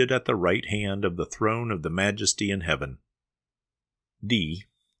is seated at the right hand of the throne of the Majesty in heaven. D.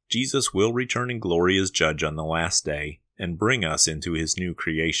 Jesus will return in glory as judge on the last day and bring us into his new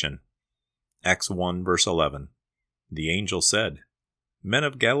creation. Acts 1, verse 11. The angel said, Men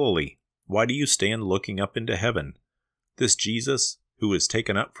of Galilee, why do you stand looking up into heaven? This Jesus, who is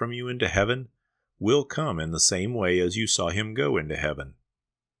taken up from you into heaven, will come in the same way as you saw him go into heaven.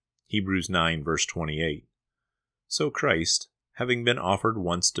 Hebrews 9, verse 28. So Christ, having been offered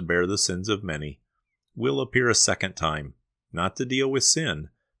once to bear the sins of many, will appear a second time, not to deal with sin,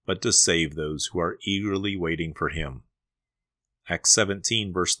 but to save those who are eagerly waiting for him. Acts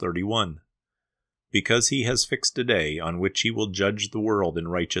 17, verse 31. Because he has fixed a day on which he will judge the world in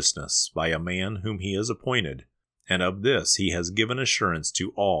righteousness by a man whom he has appointed, and of this he has given assurance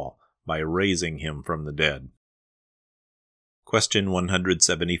to all by raising him from the dead. Question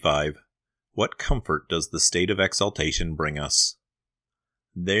 175. What comfort does the state of exaltation bring us?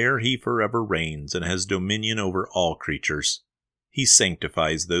 There he forever reigns and has dominion over all creatures. He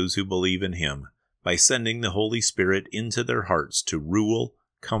sanctifies those who believe in him by sending the Holy Spirit into their hearts to rule,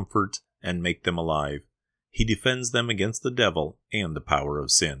 comfort, and make them alive. He defends them against the devil and the power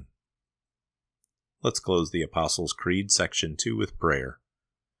of sin. Let's close the Apostles' Creed, section 2, with prayer.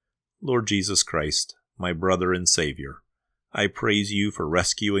 Lord Jesus Christ, my brother and Savior, I praise you for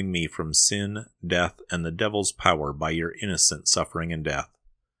rescuing me from sin, death, and the devil's power by your innocent suffering and death.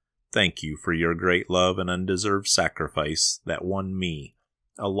 Thank you for your great love and undeserved sacrifice that won me,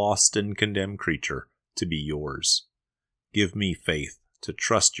 a lost and condemned creature, to be yours. Give me faith to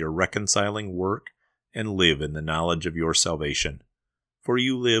trust your reconciling work and live in the knowledge of your salvation. For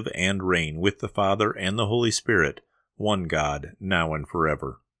you live and reign with the Father and the Holy Spirit, one God, now and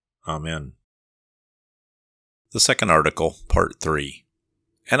forever. Amen. The second article, part 3.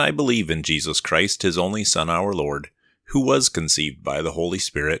 And I believe in Jesus Christ, his only Son, our Lord, who was conceived by the Holy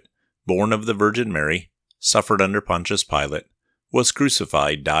Spirit, born of the Virgin Mary, suffered under Pontius Pilate, was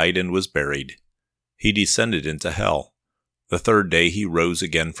crucified, died, and was buried. He descended into hell. The third day he rose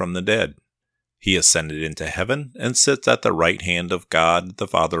again from the dead. He ascended into heaven and sits at the right hand of God the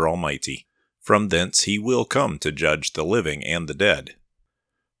Father Almighty. From thence he will come to judge the living and the dead.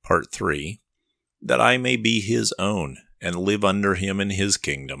 Part 3. That I may be his own, and live under him in his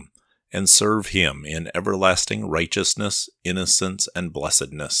kingdom, and serve him in everlasting righteousness, innocence, and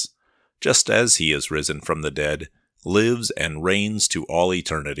blessedness, just as he is risen from the dead, lives and reigns to all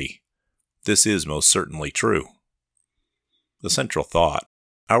eternity. This is most certainly true. The central thought: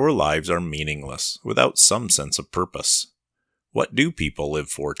 our lives are meaningless without some sense of purpose. What do people live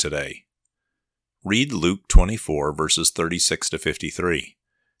for today? Read Luke 24, verses 36 to 53.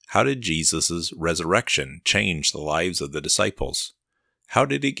 How did Jesus' resurrection change the lives of the disciples? How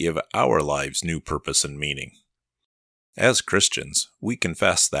did it give our lives new purpose and meaning? As Christians, we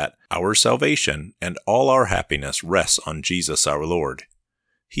confess that our salvation and all our happiness rests on Jesus our Lord.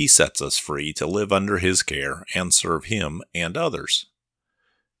 He sets us free to live under his care and serve him and others.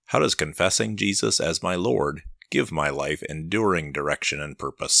 How does confessing Jesus as my Lord give my life enduring direction and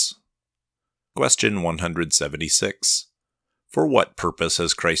purpose? Question 176. For what purpose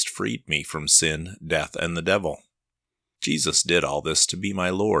has Christ freed me from sin, death, and the devil? Jesus did all this to be my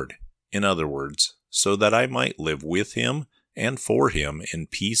Lord. In other words, so that I might live with him and for him in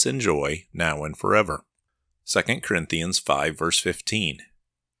peace and joy now and forever. 2 Corinthians 5, verse 15.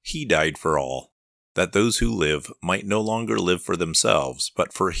 He died for all, that those who live might no longer live for themselves,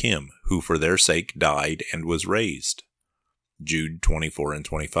 but for him who for their sake died and was raised. Jude 24 and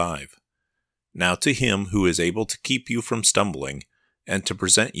 25. Now to him who is able to keep you from stumbling, and to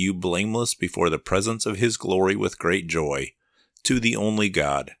present you blameless before the presence of his glory with great joy, to the only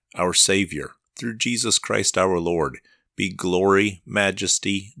God, our Savior, through Jesus Christ our Lord, be glory,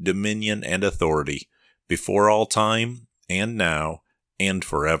 majesty, dominion, and authority, before all time, and now, and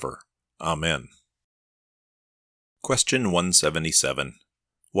forever. Amen. Question 177.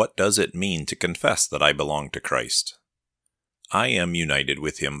 What does it mean to confess that I belong to Christ? I am united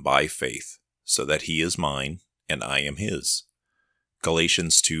with him by faith, so that he is mine, and I am his.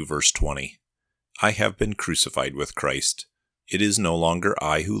 Galatians 2, verse 20. I have been crucified with Christ. It is no longer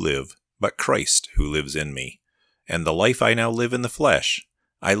I who live, but Christ who lives in me. And the life I now live in the flesh,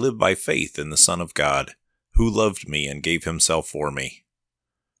 I live by faith in the Son of God, who loved me and gave himself for me.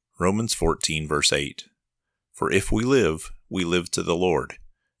 Romans 14, verse 8. For if we live to the Lord,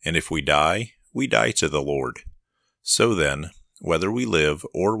 and if we die to the Lord. So then, whether we live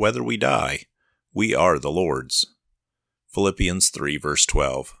or whether we die, we are the Lord's. Philippians 3 verse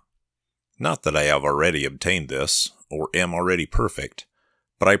 12. Not that I have already obtained this, or am already perfect,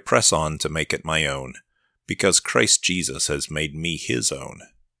 but I press on to make it my own, because Christ Jesus has made me his own.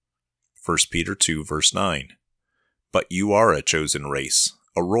 1 Peter 2 verse 9. But you are a chosen race,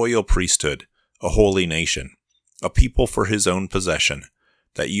 a royal priesthood, a holy nation, a people for his own possession,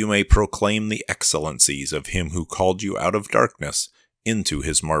 that you may proclaim the excellencies of him who called you out of darkness into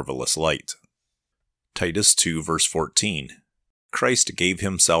his marvelous light. Titus 2 verse 14. Christ gave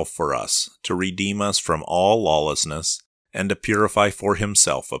himself for us, to redeem us from all lawlessness, and to purify for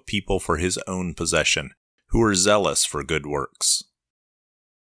himself a people for his own possession, who are zealous for good works.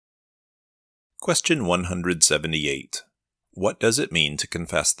 Question 178. What does it mean to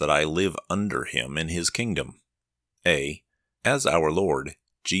confess that I live under him in his kingdom? A. As our Lord,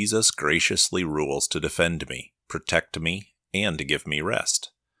 Jesus graciously rules to defend me, protect me, and to give me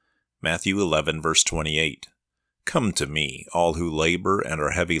rest. Matthew 11 verse 28. Come to me, all who labor and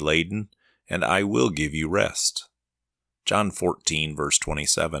are heavy laden, and I will give you rest. John 14 verse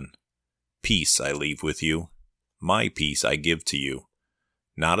 27. Peace I leave with you, my peace I give to you.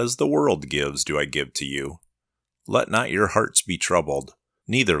 Not as the world gives do I give to you. Let not your hearts be troubled,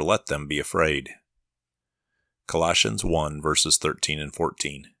 neither let them be afraid. Colossians 1 verses 13 and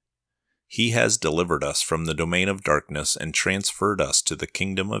 14. He has delivered us from the domain of darkness and transferred us to the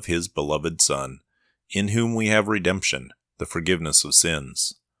kingdom of his beloved Son, in whom we have redemption, the forgiveness of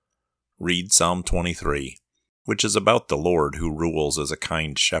sins. Read Psalm 23, which is about the Lord who rules as a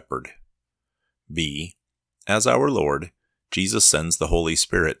kind shepherd. B. As our Lord, Jesus sends the Holy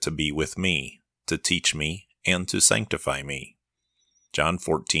Spirit to be with me, to teach me, and to sanctify me. John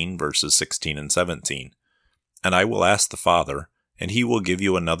 14 verses 16 and 17. And I will ask the Father, and he will give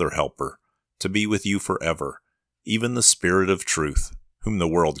you another helper, to be with you forever, even the Spirit of truth, whom the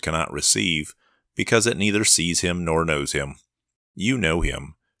world cannot receive, because it neither sees him nor knows him. You know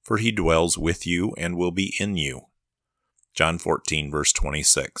him, for he dwells with you and will be in you. John 14 verse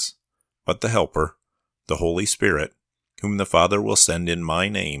 26. But the Helper, the Holy Spirit, whom the Father will send in my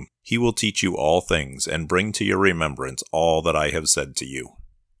name, he will teach you all things and bring to your remembrance all that I have said to you.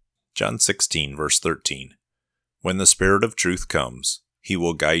 John 16 verse 13. When the Spirit of truth comes, he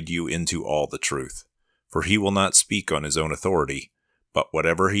will guide you into all the truth, for he will not speak on his own authority, but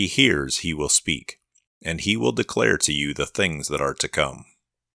whatever he hears he will speak, and he will declare to you the things that are to come.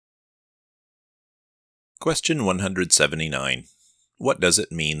 Question 179. What does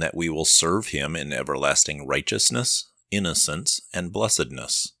it mean that we will serve him in everlasting righteousness, innocence, and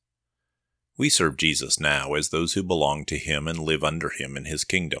blessedness? We serve Jesus now as those who belong to him and live under him in his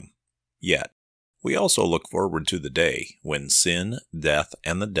kingdom. Yet, we also look forward to the day when sin, death,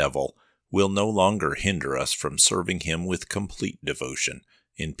 and the devil will no longer hinder us from serving him with complete devotion,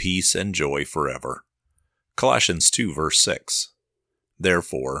 in peace and joy forever. Colossians 2 verse 6.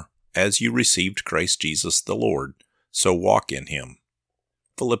 Therefore, as you received Christ Jesus the Lord, so walk in him.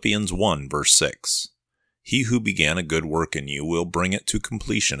 Philippians 1 verse 6. He who began a good work in you will bring it to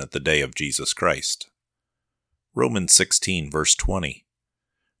completion at the day of Jesus Christ. Romans 16 verse 20.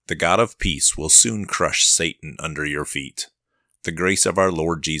 The God of peace will soon crush Satan under your feet. The grace of our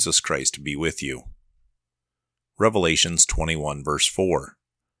Lord Jesus Christ be with you. Revelations 21 verse 4.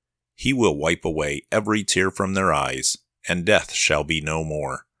 He will wipe away every tear from their eyes, and death shall be no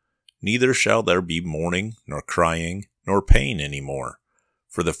more. Neither shall there be mourning, nor crying, nor pain any more,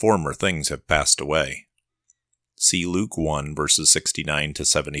 for the former things have passed away. See Luke 1 verses 69 to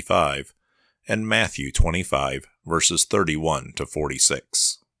 75, and Matthew 25 verses 31 to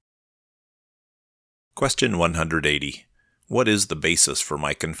 46. Question 180. What is the basis for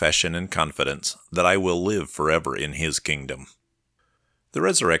my confession and confidence that I will live forever in his kingdom? The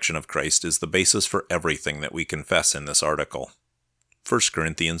resurrection of Christ is the basis for everything that we confess in this article. 1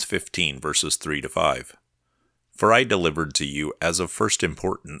 Corinthians 15 verses 3 to 5. For I delivered to you as of first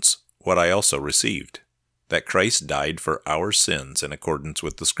importance what I also received, that Christ died for our sins in accordance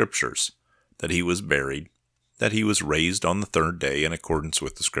with the Scriptures, that he was buried, that he was raised on the third day in accordance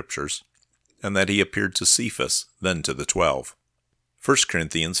with the Scriptures, and that he appeared to Cephas, then to the 12. 1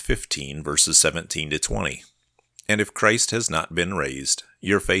 Corinthians 15 verses 17 to 20. And if Christ has not been raised,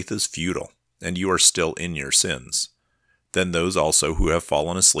 your faith is futile, and you are still in your sins. Then those also who have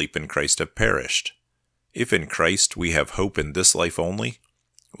fallen asleep in Christ have perished. If in Christ we have hope in this life only,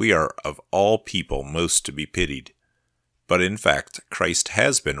 we are of all people most to be pitied. But in fact, Christ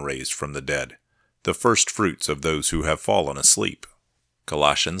has been raised from the dead, the first fruits of those who have fallen asleep.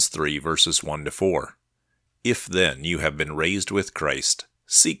 Colossians 3 verses 1 to 4. If then you have been raised with Christ,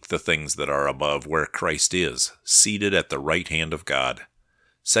 Seek the things that are above, where Christ is, seated at the right hand of God.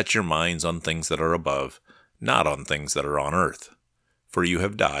 Set your minds on things that are above, not on things that are on earth. For you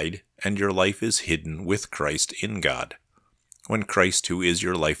have died, and your life is hidden with Christ in God. When Christ, who is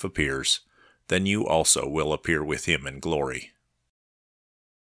your life, appears, then you also will appear with him in glory.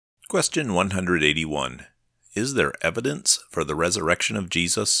 Question 181. Is there evidence for the resurrection of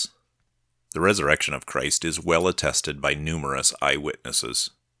Jesus? The resurrection of Christ is well attested by numerous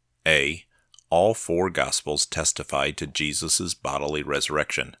eyewitnesses. A. All 4 Gospels testify to Jesus' bodily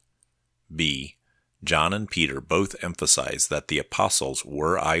resurrection. B. John and Peter both emphasize that the apostles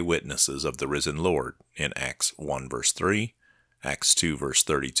were eyewitnesses of the risen Lord in Acts 1 verse 3, Acts 2 verse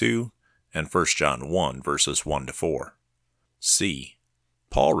 32, and 1 John 1 verses 1 to 4. C.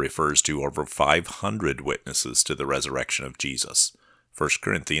 Paul refers to over 500 witnesses to the resurrection of Jesus. 1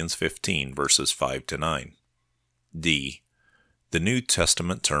 Corinthians 15 verses 5 to 9. D. The New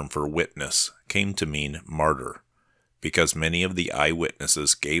Testament term for witness came to mean martyr, because many of the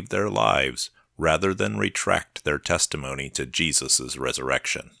eyewitnesses gave their lives rather than retract their testimony to Jesus'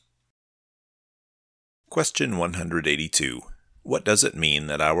 resurrection. Question 182. What does it mean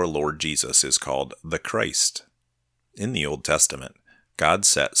that our Lord Jesus is called the Christ? In the Old Testament, God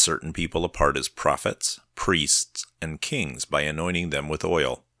set certain people apart as prophets, priests, and kings by anointing them with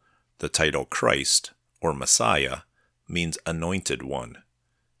oil. The title Christ, or Messiah, means anointed one.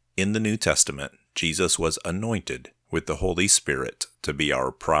 In the New Testament, Jesus was anointed with the Holy Spirit to be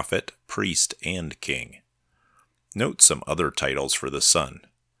our prophet, priest, and king. Note some other titles for the Son.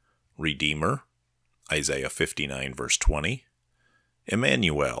 Redeemer, Isaiah 59 verse 20.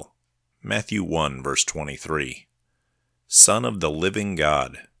 Emmanuel, Matthew 1 verse 23. Son of the living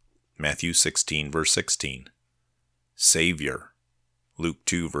God, Matthew 16 verse 16. Savior, Luke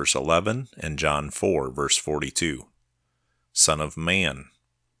 2 verse 11 and John 4 verse 42. Son of Man,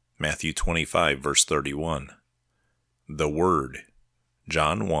 Matthew 25 verse 31. The Word,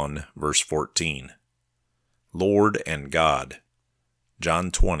 John 1 verse 14. Lord and God,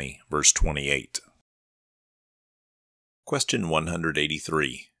 John 20 verse 28. Question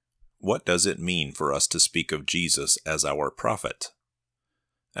 183. What does it mean for us to speak of Jesus as our prophet?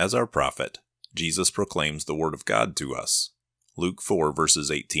 As our prophet, Jesus proclaims the Word of God to us. Luke 4 verses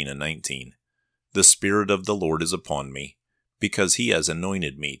 18 and 19. The Spirit of the Lord is upon me, because he has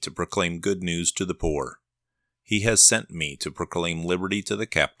anointed me to proclaim good news to the poor. He has sent me to proclaim liberty to the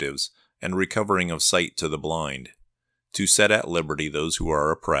captives and recovering of sight to the blind, to set at liberty those who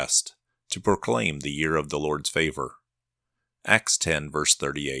are oppressed, to proclaim the year of the Lord's favor. Acts 10 verse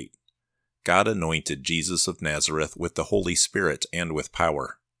 38. God anointed Jesus of Nazareth with the Holy Spirit and with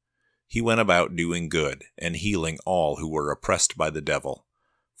power. He went about doing good and healing all who were oppressed by the devil,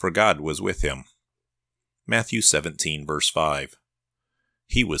 for God was with him. Matthew 17 verse 5.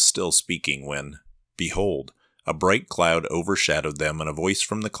 He was still speaking when, behold, a bright cloud overshadowed them, and a voice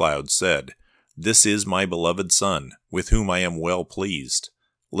from the cloud said, This is my beloved Son, with whom I am well pleased.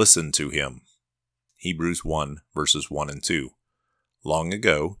 Listen to him. Hebrews 1 verses 1 and 2. Long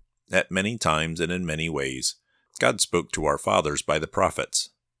ago, at many times and in many ways, God spoke to our fathers by the prophets,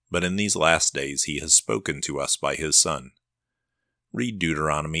 but in these last days he has spoken to us by his Son. Read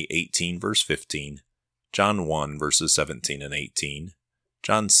Deuteronomy 18 verse 15, John 1 verses 17 and 18,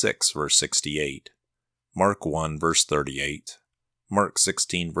 John 6 verse 68, Mark 1 verse 38, Mark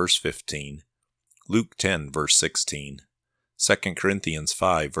 16 verse 15, Luke 10 verse 16, 2 Corinthians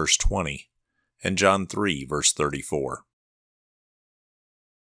 5 verse 20, and John 3 verse 34.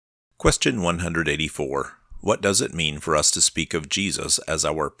 Question 184. What does it mean for us to speak of Jesus as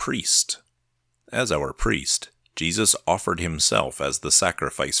our priest? As our priest, Jesus offered himself as the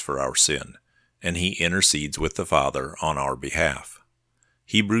sacrifice for our sin, and he intercedes with the Father on our behalf.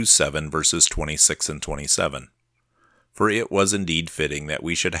 Hebrews 7 verses 26 and 27. For it was indeed fitting that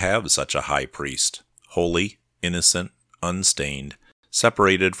we should have such a high priest, holy, innocent, unstained,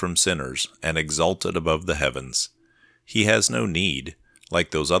 separated from sinners, and exalted above the heavens. He has no need,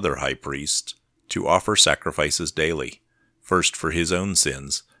 like those other high priests, to offer sacrifices daily, first for his own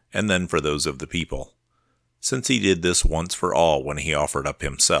sins, and then for those of the people, since he did this once for all when he offered up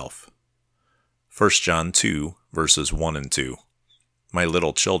himself. 1 John 2, verses 1 and 2. My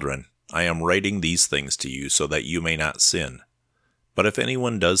little children, I am writing these things to you so that you may not sin. But if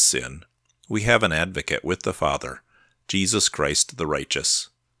anyone does sin, we have an advocate with the Father, Jesus Christ the righteous.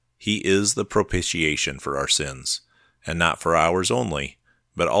 He is the propitiation for our sins, and not for ours only,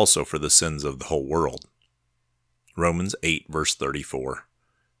 but also for the sins of the whole world. Romans 8, verse 34.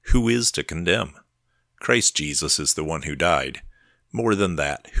 Who is to condemn? Christ Jesus is the one who died. More than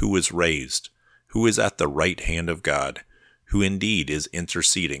that, who was raised, who is at the right hand of God, who indeed is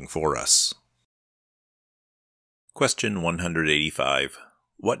interceding for us. Question 185.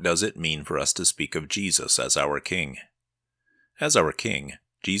 What does it mean for us to speak of Jesus as our King? As our King,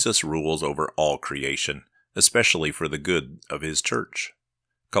 Jesus rules over all creation, especially for the good of His church.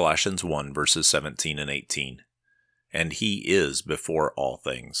 Colossians 1 verses 17 and 18. And He is before all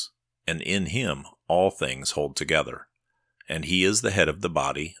things, and in Him all things hold together. And He is the head of the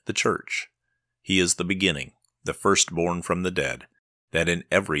body, the church. He is the beginning, the firstborn from the dead, that in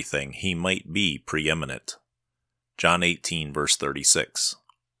everything He might be preeminent. John 18 verse 36.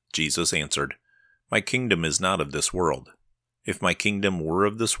 Jesus answered, My kingdom is not of this world. If my kingdom were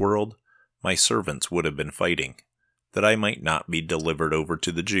of this world, my servants would have been fighting, that I might not be delivered over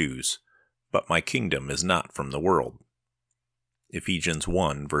to the Jews, but my kingdom is not from the world. Ephesians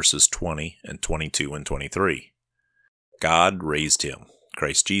 1 verses 20 and 22 and 23. God raised Him,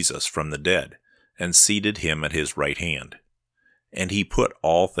 Christ Jesus, from the dead, and seated Him at His right hand. And He put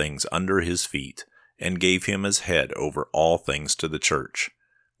all things under His feet, and gave Him as head over all things to the church,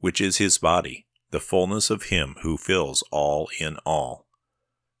 which is His body, the fullness of Him who fills all in all.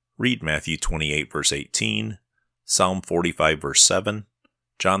 Read Matthew 28 verse 18, Psalm 45 verse 7,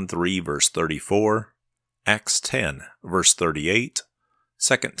 John 3 verse 34, Acts 10 verse 38,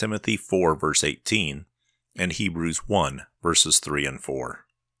 2 Timothy 4 verse 18, and Hebrews 1 verses 3 and 4.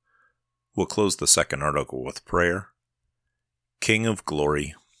 We'll close the second article with prayer. King of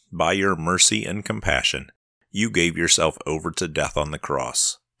glory, by your mercy and compassion, you gave yourself over to death on the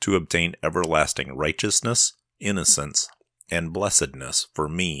cross to obtain everlasting righteousness, innocence, and blessedness for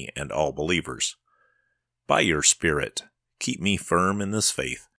me and all believers. By your Spirit, keep me firm in this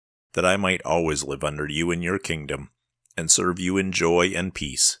faith, that I might always live under you in your kingdom, and serve you in joy and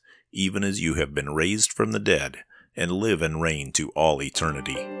peace, even as you have been raised from the dead, and live and reign to all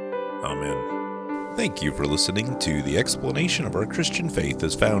eternity. Amen. Thank you for listening to The Explanation of Our Christian Faith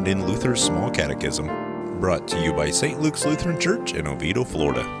as found in Luther's Small Catechism, brought to you by St. Luke's Lutheran Church in Oviedo,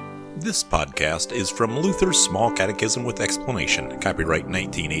 Florida. This podcast is from Luther's Small Catechism with Explanation, copyright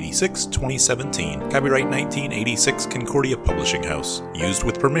 1986, 2017, copyright 1986 Concordia Publishing House. Used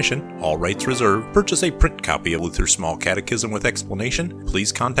with permission, all rights reserved. Purchase a print copy of Luther's Small Catechism with Explanation.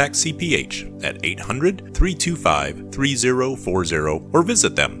 Please contact CPH at 800-325-3040 or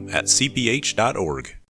visit them at cph.org.